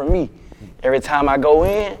hearing it from me. Every time I go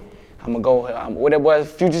in, I'm gonna go, what that boy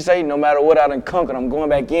Future say, no matter what I done conquered, I'm going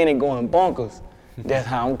back in and going bonkers. That's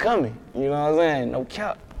how I'm coming. You know what I'm saying? No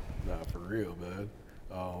cap. Nah, for real, man.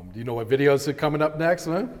 Do you know what videos are coming up next,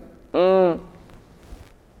 man? Y'all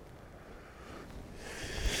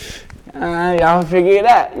figure it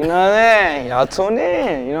out, you know what I'm saying? Y'all tune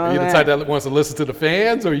in, you know what I'm saying? Are you the type that wants to listen to the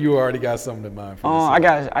fans, or you already got something in mind for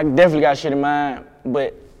yourself? I definitely got shit in mind,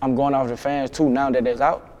 but I'm going off the fans too now that it's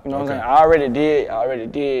out. You know what I'm saying? I already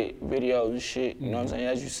did videos and shit. You know what I'm saying?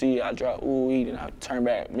 As you see, I dropped Ooh Eat and I turn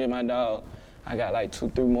back, me and my dog. I got like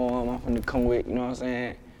 2-3 more I'm finna come with, you know what I'm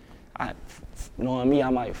saying? Knowing me, I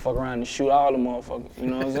might fuck around and shoot all the motherfuckers, you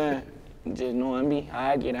know what I'm saying? Just knowing me, how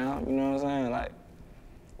I get out, you know what I'm saying? Like,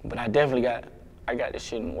 but I definitely got this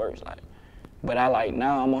shit in the works, like. But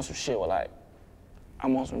now I'm on some shit where like,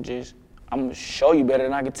 I'm gonna show you better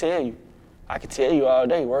than I can tell you. I can tell you all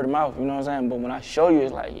day, word of mouth, you know what I'm saying? But when I show you,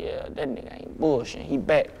 it's like, yeah, that nigga ain't bullshit, he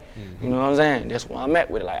back. You know what I'm saying? That's where I'm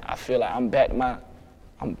at with it. Like, I feel like I'm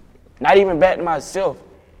not even back to myself.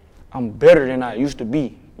 I'm better than I used to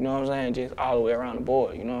be. You know what I'm saying? Just all the way around the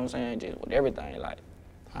board, you know what I'm saying? Just with everything, like,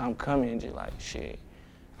 I'm coming just like, shit,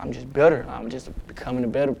 I'm just better. I'm just becoming a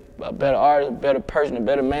better artist, a better person, a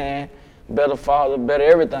better man. better father, better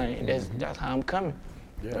everything. That's how I'm coming.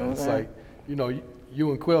 Yeah, you know what it's I'm saying? like, you know,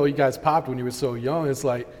 you and Quill, you guys popped when you were so young. It's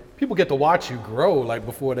like people get to watch you grow like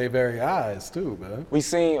before their very eyes too, man. We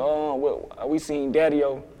seen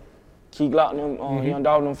Daddy-O, Key Glock, them, Young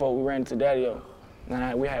Dog, them folk. We ran into Daddy-O.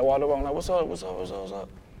 And we had walked up, I'm like, what's up?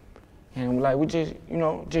 And we like, we just,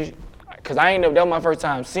 cause I ain't never, that was my first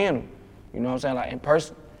time seeing him. You know what I'm saying, like in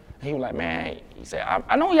person. And he was like, man, he said,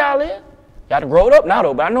 I know y'all live. Y'all done growed up now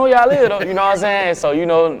though, but I know y'all live though, you know what I'm saying? So,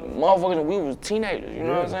 motherfuckers, we was teenagers, you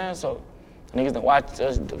know what I'm saying? So, niggas done watched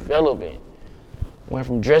us develop it. Went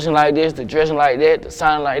from dressing like this to dressing like that, to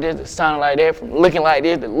sounding like this, to sounding like that, from looking like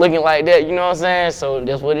this to looking like that, you know what I'm saying? So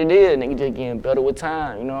that's what it is, nigga just getting better with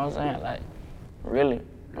time, you know what I'm saying? Like, really,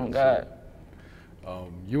 oh God.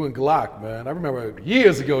 You and Glock, man. I remember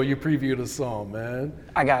years ago you previewed a song, man.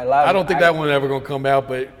 I got a lot of I don't think that one ever gonna come out,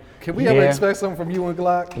 but can we ever expect something from you and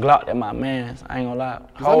Glock? Glock, that my man. I ain't gonna lie.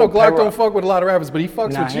 I know Glock don't fuck with a lot of rappers, but he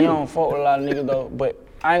fucks with you. He don't fuck with a lot of niggas though. But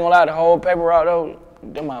I ain't gonna lie, the whole paper route though,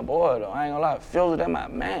 they're my boy though. I ain't gonna lie. Phil, that my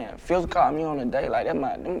man. Phil called me on the day, like them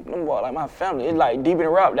boy, like my family. It's like deep in the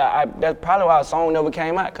rap. That's probably why a song never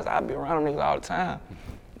came out, cause I be around them niggas all the time.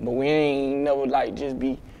 But we ain't never like just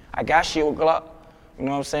be. I got shit with Glock. You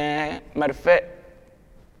know what I'm saying? Matter of fact,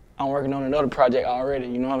 I'm working on another project already,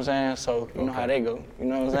 you know what I'm saying? So, you know how they go, you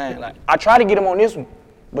know what I'm saying? Like, I tried to get him on this one,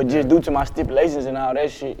 but just due to my stipulations and all that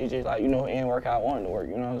shit, it's just like, it didn't work how I wanted it to work,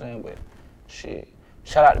 you know what I'm saying? But, shit,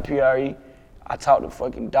 shout out to PRE. I talked to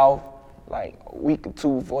fucking Dolph, like, a week or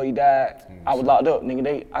two before he died. I was locked up,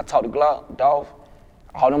 nigga. I talked to Glock, Dolph,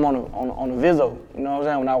 all them on the Vizzo, you know what I'm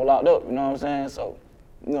saying, when I was locked up, you know what I'm saying? So,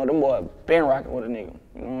 them boys been rocking with a nigga,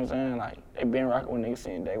 you know what I'm saying? Like, they been rocking with niggas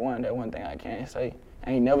since day one. That one thing I can't say.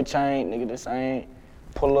 I ain't never changed, nigga the same.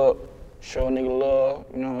 Pull up, show a nigga love,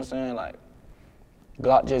 you know what I'm saying? Like,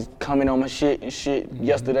 Glock just coming on my shit and shit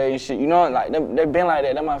yesterday and shit. You know, like, they been like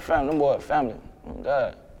that. They're my family. Them boys family. Oh,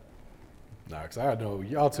 God. Nah, cause I know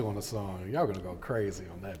y'all two on the song, y'all gonna go crazy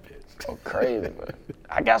on that bitch. Go crazy, but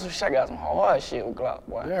I got some hard shit with Glock,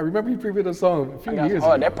 boy. Yeah, I remember you previewed a song a few years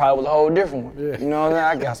ago. That probably was a whole different one. Yeah. You know what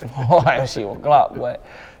I'm saying? I got some hard shit with Glock, boy.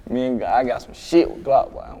 I got some shit with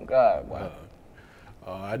Glock, boy. Oh, God, boy.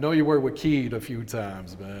 I know you worked with Keed a few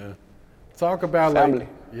times, man. Talk about family.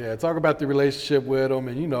 Talk about the relationship with him,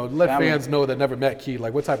 and let family. Fans know that never met Keed,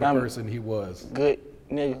 like what type of person he was. Good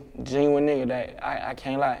nigga, genuine nigga. That I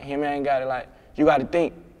can't lie. Him ain't got it. Like, you got to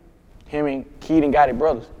think, him and Keed and got it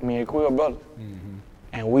brothers. Me and Quill brothers. Mm-hmm.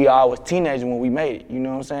 And we all was teenagers when we made it. You know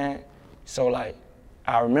what I'm saying? So like,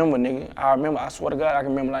 I remember. I swear to God, I can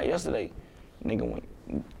remember like yesterday. Nigga went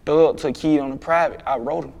Thug took Keed on the private. I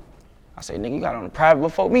wrote him. I said, nigga, you got on the private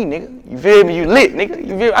before me, nigga. You feel me? You lit, nigga. You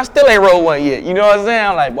feel me? I still ain't wrote one yet. You know what I'm saying?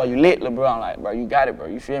 I'm like, boy, you lit, little bro. I'm like, bro, you got it, bro.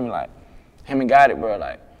 You feel me? Like, him and got it, bro.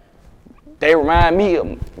 Like, they remind me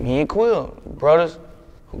of me and Quill, brothers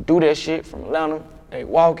who do that shit from Atlanta. They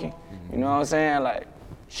walking. You know what I'm saying? Like,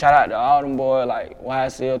 shout out to all them boys, like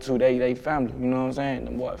YSL too. They family. You know what I'm saying?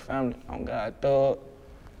 Them boys family. On God, Thug,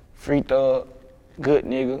 Free Thug, good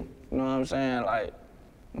nigga. You know what I'm saying? Like,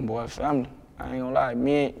 them boys family. I ain't gonna lie.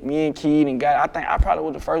 Me and Keed and Got It. I think I probably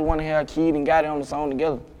was the first one to have Keed and Got It on the song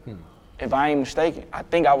together. If I ain't mistaken. I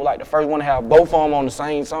think I was like the first one to have both of them on the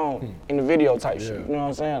same song in the video type shit. You know what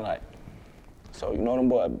I'm saying? Like, so them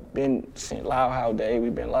boys been since Loud House Day.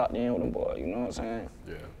 We been locked in with them boys. You know what I'm saying?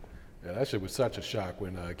 Yeah, that shit was such a shock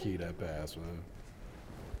when Keed had passed, man.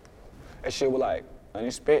 That shit was like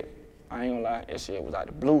unexpected. I ain't gonna lie. That shit was out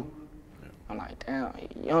the blue. I'm like, damn, he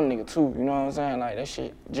a young nigga too, you know what I'm saying? Like, that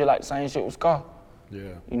shit, just like the same shit with Scar. Yeah.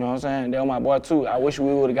 You know what I'm saying? They were my boy too. I wish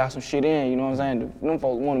we would've got some shit in, you know what I'm saying? Them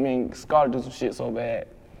folks wanted me and Scar to do some shit so bad.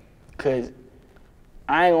 Cause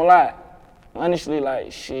I ain't gonna lie, honestly,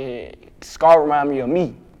 like, shit, Scar remind me of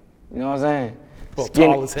me, you know what I'm saying?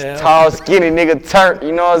 Tall as hell. Tall, skinny nigga turnt,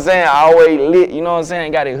 you know what I'm saying? Always lit, you know what I'm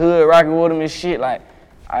saying? Got his hood rocking with him and shit. Like,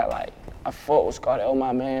 I fuck with Scar, that was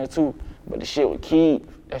my man too. But the shit with Keed,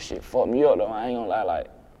 that shit fucked me up though. I ain't gonna lie, like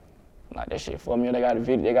that shit fucked me up. They got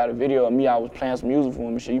a video of me. I was playing some music for him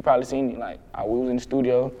and shit. You probably seen it. Like, we was in the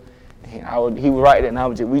studio, and he was right there, and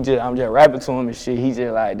I'm just rapping to him and shit. He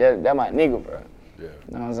just like that my nigga, bro. Yeah. You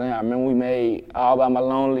know what I'm saying? I remember we made All By My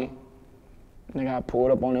Lonely. Nigga, I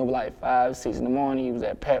pulled up on him like 5, 6 in the morning. He was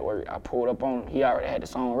at Pat work. I pulled up on him. He already had the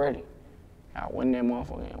song ready. I went in that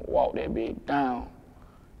motherfucker and walked that bitch down.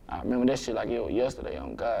 I remember that shit like it was yesterday.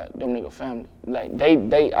 On God, them nigga family. Like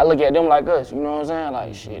I look at them like us. You know what I'm saying?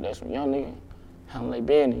 Like, shit, that's some young nigga. Handle they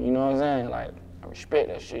business. You know what I'm saying? Like, I respect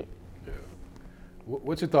that shit. Yeah.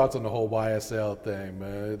 What's your thoughts on the whole YSL thing,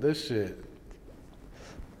 man? This shit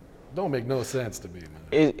don't make no sense to me,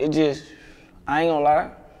 man. It just, I ain't gonna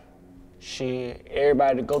lie. shit,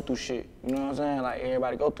 everybody go through shit. You know what I'm saying? Like,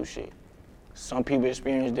 everybody go through shit. Some people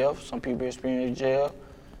experience death, some people experience jail,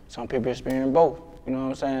 some people experience both. You know what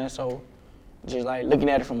I'm saying? So, just like looking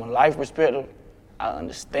at it from a life perspective, I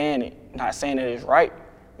understand it. Not saying that it's right,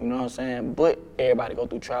 you know what I'm saying? But everybody go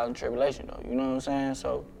through trials and tribulation though, you know what I'm saying?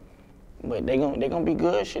 So, but they gonna be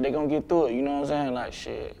good, shit, they gonna get through it, you know what I'm saying? Like,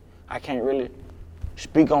 shit, I can't really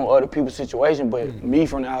speak on other people's situation, but me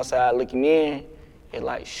from the outside looking in, it's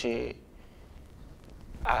like, shit,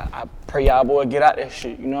 I pray y'all boy get out that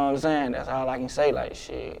shit, you know what I'm saying? That's all I can say, like,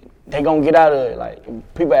 shit, they gonna get out of it.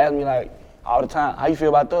 Like, people ask me, like, all the time, how you feel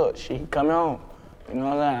about Thug? Shit, he coming home, you know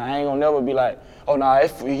what I'm saying? I ain't gonna never be like, oh, nah,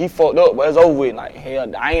 he fucked up, but it's over with. Like,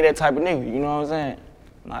 hell, I ain't that type of nigga, you know what I'm saying?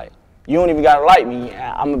 Like, you don't even gotta like me,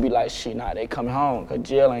 I'm gonna be like, shit, nah, they coming home, cause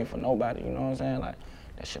jail ain't for nobody, you know what I'm saying? Like,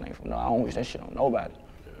 that shit ain't for no, I don't wish that shit on nobody,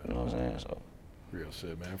 you know what I'm saying? So. Real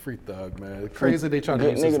shit, man. Free Thug, man. Crazy they trying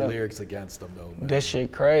to use his lyrics against him, though, man. That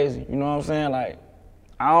shit crazy, you know what I'm saying? Like,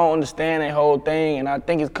 I don't understand that whole thing, and I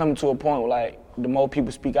think it's coming to a point where, like, the more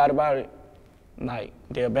people speak out about it, like,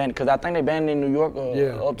 they're banned, because I think they banned it in New York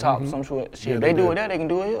or up top, some shit. Shit, if they do it there, they can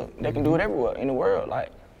do it here. They can do it everywhere in the world.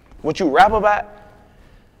 Like, what you rap about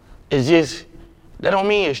is just, that don't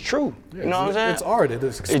mean it's true. You know what I'm saying? It's art,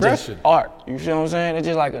 it's expression. It's just art, you feel what I'm saying? It's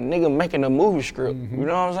just like a nigga making a movie script, you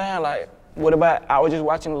know what I'm saying? Like, what about, I was just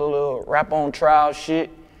watching a little rap on trial shit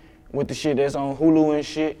with the shit that's on Hulu and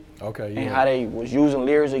shit. Okay, yeah. And how they was using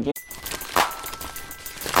lyrics again.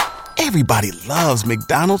 Everybody loves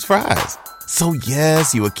McDonald's fries. So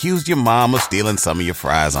yes, you accused your mom of stealing some of your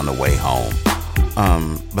fries on the way home.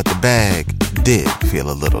 But the bag did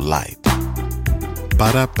feel a little light.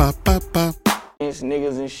 Ba-da-ba-ba-ba. It's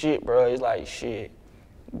niggas and shit, bro. It's like shit.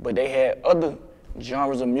 But they had other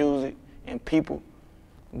genres of music and people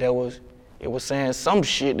that was saying some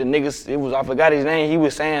shit. The niggas, I forgot his name. He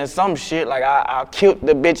was saying some shit like I killed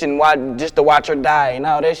the bitch and just to watch her die and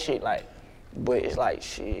all that shit. Like, but it's like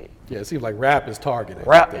shit. Yeah, it seems like rap is targeted.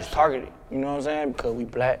 Rap is targeted. You know what I'm saying? Because we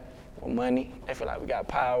black, with money. They feel like we got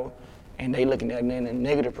power, and they looking at it in a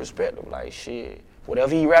negative perspective. Like shit,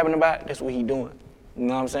 whatever he rapping about, that's what he doing. You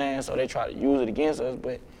know what I'm saying? So they try to use it against us,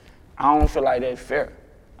 but I don't feel like that's fair.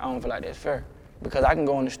 Because I can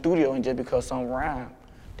go in the studio and just because something rhyme,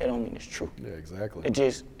 that don't mean it's true. Yeah, exactly.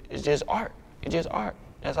 It's just art. It's just art.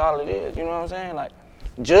 That's all it is. You know what I'm saying? Like,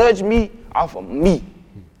 judge me off of me,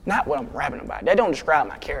 not what I'm rapping about. That don't describe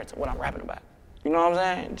my character, what I'm rapping about. You know what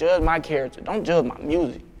I'm saying? Judge my character. Don't judge my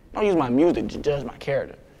music. Don't use my music to judge my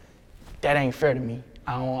character. That ain't fair to me.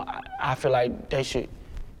 I feel like they should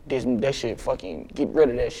fucking get rid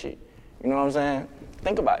of that shit. You know what I'm saying?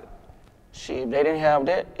 Think about it. Shit, if they didn't have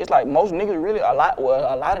that, it's like most niggas really, a lot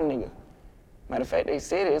of niggas. Matter of fact, they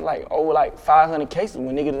said it's like over like 500 cases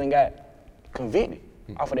when niggas done got convicted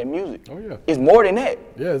off of that music. Oh yeah. It's more than that.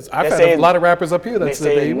 Yes, I've had a lot of rappers up here that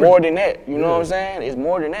said it's more than that. You know what I'm saying? It's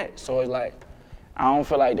more than that. So it's like, I don't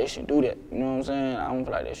feel like they should do that. You know what I'm saying? I don't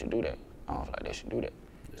feel like they should do that.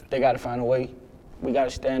 Yeah. They gotta find a way. We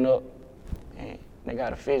gotta stand up and they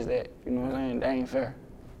gotta fix that. You know what I'm saying? That ain't fair.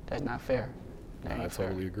 That's not fair. I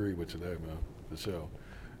totally agree with you there, man, for sure.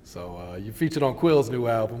 So you featured on Quill's new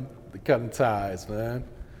album, The Cutting Ties, man.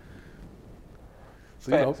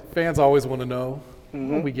 So, you know, fans always want to know,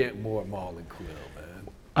 when we get more Maul and Quill, man?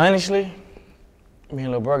 Honestly, me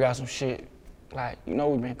and Lil Bro got some shit. Like, you know,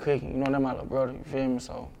 we been cooking. You know, that's my little brother, you feel me?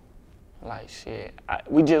 So, like, shit.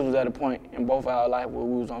 We just was at a point in both our life where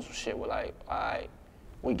we was on some shit where, like, all right,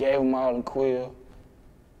 we gave them Maul and Quill,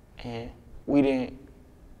 and we didn't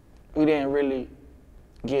really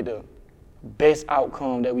get the best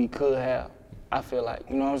outcome that we could have, I feel like.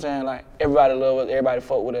 You know what I'm saying? Like, everybody love us, everybody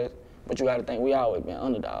fuck with us, but you gotta think we always been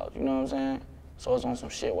underdogs, you know what I'm saying? So it's on some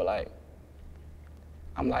shit where, like,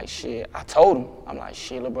 I'm like, shit, I told him, I'm like,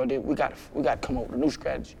 shit, little bro, we gotta come up with a new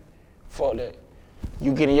strategy. Fuck that.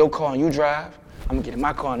 You get in your car and you drive, I'm gonna get in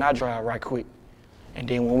my car and I drive right quick. And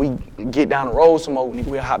then when we get down the road some more,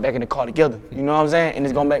 we'll hop back in the car together, you know what I'm saying? And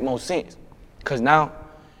it's gonna make more sense. Cause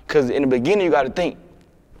in the beginning you gotta think,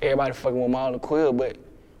 everybody fucking with Maul and Quill, but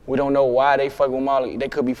we don't know why they fucking with Maul. They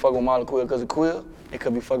could be fucking with Maul and Quill because of Quill. They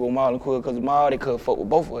could be fucking with Maul and Quill because of Maul. They could fuck with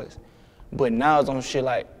both of us. But now it's on shit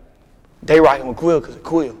like, they rocking with Quill because of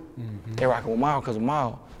Quill. They rocking with Maul because of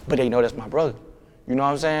Maul. But they know that's my brother. You know what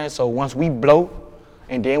I'm saying? So once we blow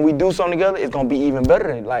and then we do something together, it's gonna be even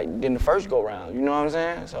better than the first go round. You know what I'm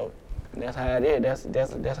saying? So that's how it is.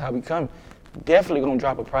 That's how we come. Definitely gonna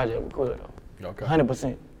drop a project with Quill though. Okay.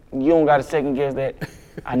 100%. You don't gotta second guess that.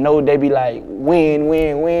 I know they be like,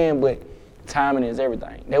 win, but timing is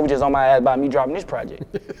everything. They were just on my ass about me dropping this project.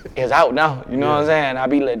 It's out now, you know what I'm saying? I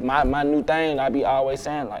be like, my new thing, I be always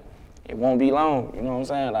saying like, it won't be long, you know what I'm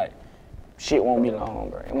saying? Like, shit won't be long,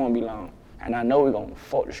 bro. It won't be long. And I know we're gonna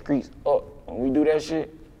fuck the streets up. When we do that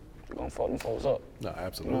shit, we're gonna fuck them folks up. No,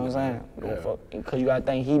 absolutely. You know what I'm saying? Because you gotta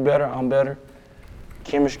think he better, I'm better.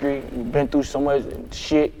 Chemistry, we've been through so much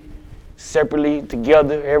shit separately,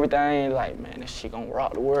 together, everything. Like, man, this shit gonna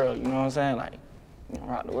rock the world, you know what I'm saying? Like,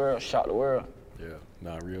 rock the world, shock the world. Yeah,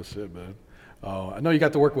 nah, real shit, man. I know you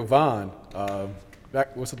got to work with Von.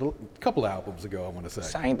 Back, what's it, a couple of albums ago, I want to say.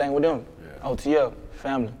 Same thing with them. Yeah. OTL,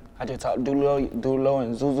 family. I just talked to Dulo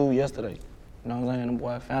and Zuzu yesterday. You know what I'm saying? Them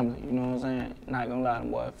boy family. You know what I'm saying? Not gonna lie,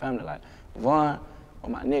 them boy family. Like, Von or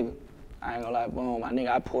my nigga. I ain't gonna lie, Von, my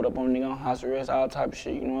nigga. I pulled up on a nigga on house arrest, all type of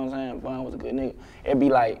shit. You know what I'm saying? Von was a good nigga. It be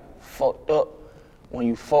like fucked up when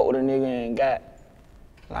you fuck with a nigga and got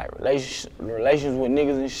like relations with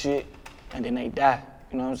niggas and shit, and then they die.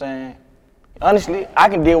 You know what I'm saying? Honestly, I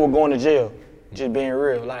can deal with going to jail. Just being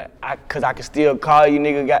real, like, cause I can still call you,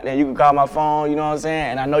 nigga, goddamn, you can call my phone, you know what I'm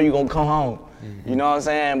saying? And I know you gonna come home, you know what I'm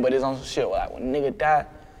saying? But it's on some shit, like, when a nigga die,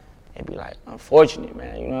 it be like, unfortunate,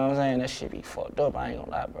 man, you know what I'm saying? That shit be fucked up, I ain't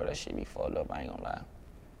gonna lie, bro, that shit be fucked up, I ain't gonna lie.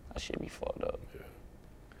 That shit be fucked up. Yeah.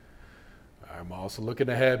 I'm also looking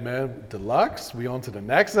ahead, man. Deluxe, we on to the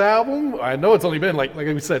next album. I know it's only been, like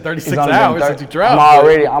we said, 36 hours since you dropped.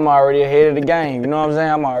 I'm already ahead of the game, you know what I'm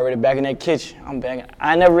saying? I'm already back in that kitchen.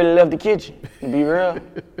 I never really left the kitchen, to be real.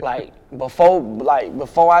 Like,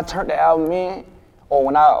 before I turned the album in, or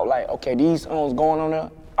when I, like, okay, these songs going on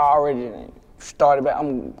there, I already started back,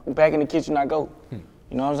 I'm back in the kitchen, I go. You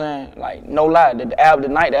know what I'm saying? Like, no lie, the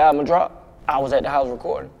night the album dropped, I was at the house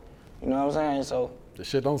recording. You know what I'm saying? So, the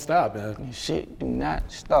shit don't stop, man. The shit do not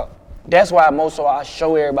stop. That's why I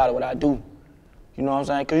show everybody what I do. You know what I'm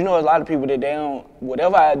saying? Because you know there's a lot of people that they don't,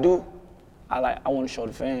 whatever I do, I want to show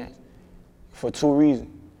the fans for two reasons.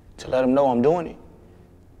 To let them know I'm doing it.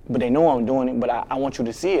 But they know I'm doing it, but I want you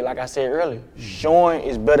to see it, like I said earlier. Showing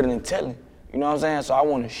is better than telling. You know what I'm saying? So I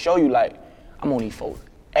want to show you, like, I'm on these folks'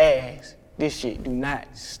 ass. This shit do not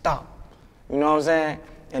stop. You know what I'm saying?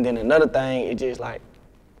 And then another thing, it just like,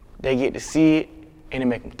 they get to see it, and it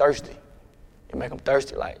make them thirsty. It make them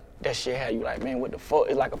thirsty, like, that shit had you like, man, what the fuck?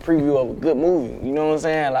 It's like a preview of a good movie, you know what I'm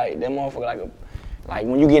saying? Like, that motherfucker like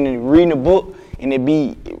when you get into reading a book, and it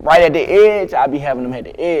be right at the edge, I be having them at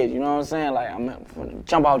the edge, you know what I'm saying? Like, I'm gonna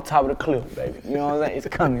jump off the top of the cliff, baby, you know what I'm saying? It's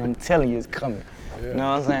coming, I'm telling you, it's coming. Yeah. You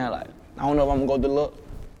know what I'm saying? Like, I don't know if I'm gonna go Deluxe,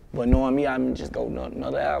 but knowing me, I'm just go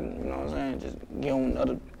another album, you know what I'm saying? Just give them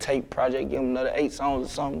another tape project, give them another 8 songs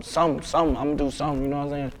or something. I'm gonna do something, you know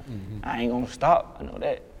what I'm saying? I ain't gonna stop, I know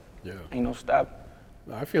that. Yeah. Ain't no stop.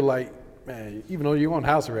 I feel like, man, even though you're on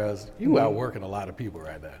house arrest, you out working a lot of people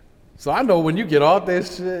right now. So I know when you get off that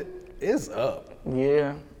shit, it's up.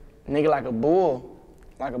 Yeah, nigga like a bull.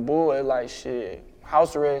 Like a bull, it's like shit.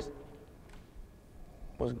 House arrest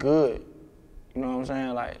was good. You know what I'm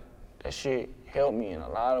saying? Like, that shit helped me in a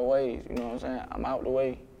lot of ways. You know what I'm saying? I'm out the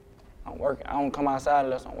way. I'm working. I don't come outside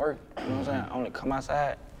unless I'm working. You know what I'm saying? I only come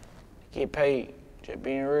outside, get paid. Just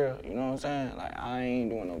being real. You know what I'm saying? Like, I ain't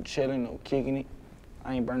doing no chilling, no kicking it.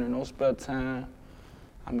 I ain't burning no spare time.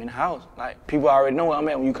 I'm in the house. Like, people already know where I'm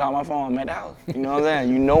at. When you call my phone, I'm at the house. You know what I'm saying?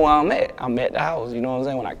 You know where I'm at. I'm at the house. You know what I'm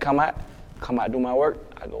saying? When I come out, do my work,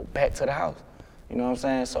 I go back to the house. You know what I'm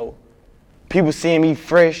saying? So, people seeing me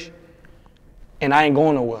fresh, and I ain't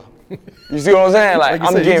going nowhere. You see what I'm saying? Like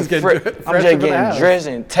I'm just getting dressed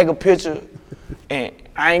and take a picture, and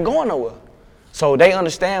I ain't going nowhere. So they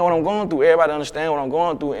understand what I'm going through. Everybody understand what I'm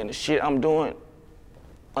going through, and the shit I'm doing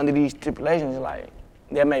under these stipulations, like,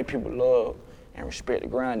 that make people love and respect the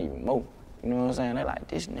grind even more. You know what I'm saying? They like,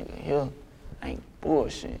 this nigga here ain't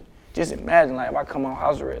bullshit. Just imagine, like, if I come on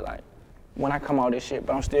house arrest, like, when I come out this shit,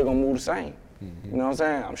 but I'm still gonna move the same. You know what I'm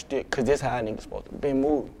saying? I'm still, cause this how a nigga supposed to be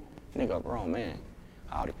moving. Nigga a grown man.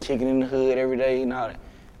 All the kicking in the hood every day and all that.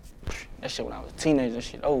 That shit when I was a teenager, that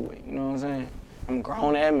shit over with, you know what I'm saying? I'm a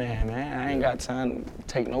grown ass man. I ain't got time to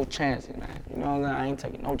take no chances, man. You know what I'm saying? I ain't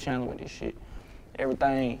taking no chances with this shit.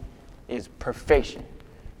 Everything is perfection.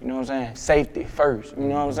 You know what I'm saying? Safety first. You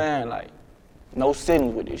know what I'm saying? Like, no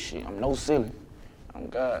ceilings with this shit. I'm no ceiling. I'm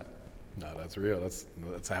God. No, that's real. That's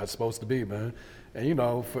how it's supposed to be, man. And you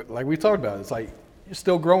know, like we talked about, it's like you're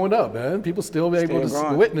still growing up, man. People still be able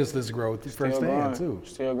to witness this growth firsthand too.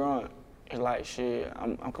 Still growing. It's like shit.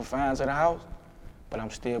 I'm confined to the house, but I'm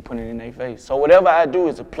still putting it in their face. So whatever I do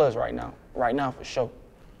is a plus right now. Right now for sure.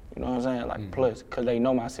 You know what I'm saying? Like plus, cause they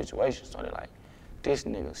know my situation. So they're like, this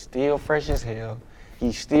nigga still fresh as hell.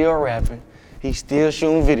 He's still rapping. He's still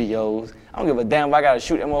shooting videos. I don't give a damn if I gotta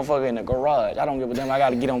shoot that motherfucker in the garage. I don't give a damn if I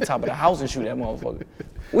gotta get on top of the house and shoot that motherfucker.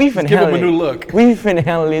 We finna give him a new look. We finna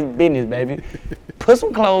handle this business, baby. Put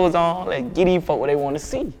some clothes on, let's get these folk what they wanna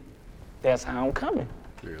see. that's how I'm coming.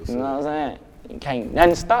 Real You know what I'm saying? You can't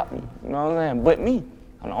nothing stop me. You know what I'm saying? But me.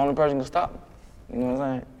 I'm the only person who can stop me. You know what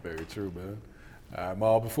I'm saying? Very true, man. All right,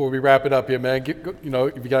 Maul, before we wrap it up here, man, if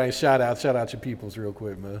you got any shout out your peoples real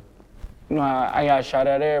quick, man. You know, I got to shout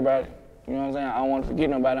out everybody. You know what I'm saying? I don't want to forget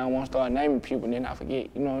nobody. I want to start naming people and then I forget.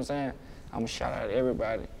 You know what I'm saying? I'm going to shout out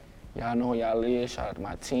everybody. Y'all know where y'all live. Shout out to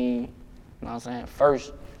my team. You know what I'm saying?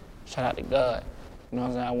 First, shout out to God. You know what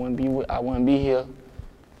I'm saying? I wouldn't be here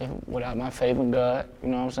without my faith in God. You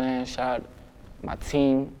know what I'm saying? Shout out to my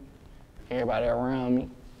team, everybody around me.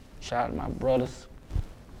 Shout out to my brothers.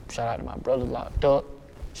 Shout out to my brothers locked up.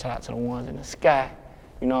 Shout out to the ones in the sky.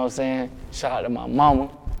 You know what I'm saying? Shout out to my mama.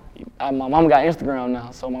 My mama got Instagram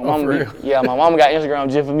now, so my mama got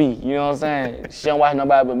Instagram just for me. You know what I'm saying? She don't watch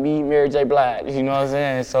nobody but me, Mary J. Blige. You know what I'm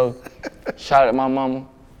saying? So shout out to my mama.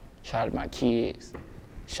 Shout out to my kids.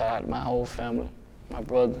 Shout out to my whole family, my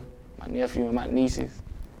brother, my nephew, and my nieces.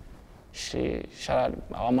 Shit, shout out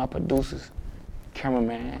to all my producers,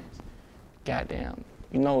 cameramans, goddamn.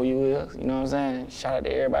 You know who you is, you know what I'm saying? Shout out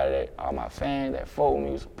to everybody, all my fans that fought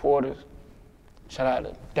with me, supporters. Shout out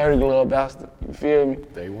to Dirty Glove Bastard, you feel me?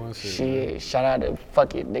 Day one shit. Shit, shout out to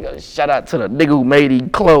fucking nigga. Shout out to the nigga who made these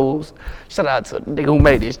clothes. Shout out to the nigga who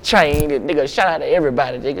made this chain. Nigga, shout out to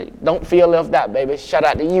everybody, nigga. Don't feel left out, baby. Shout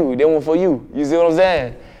out to you, that one for you. You see what I'm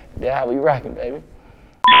saying? That's how we rockin', baby.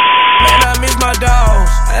 Man, I miss my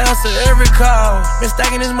dogs. I answer every call. Been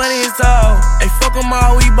stacking this money, it's all. Hey, fuck 'em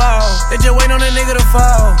all, we ball. They just wait on a nigga to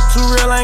fall. Too real, ain't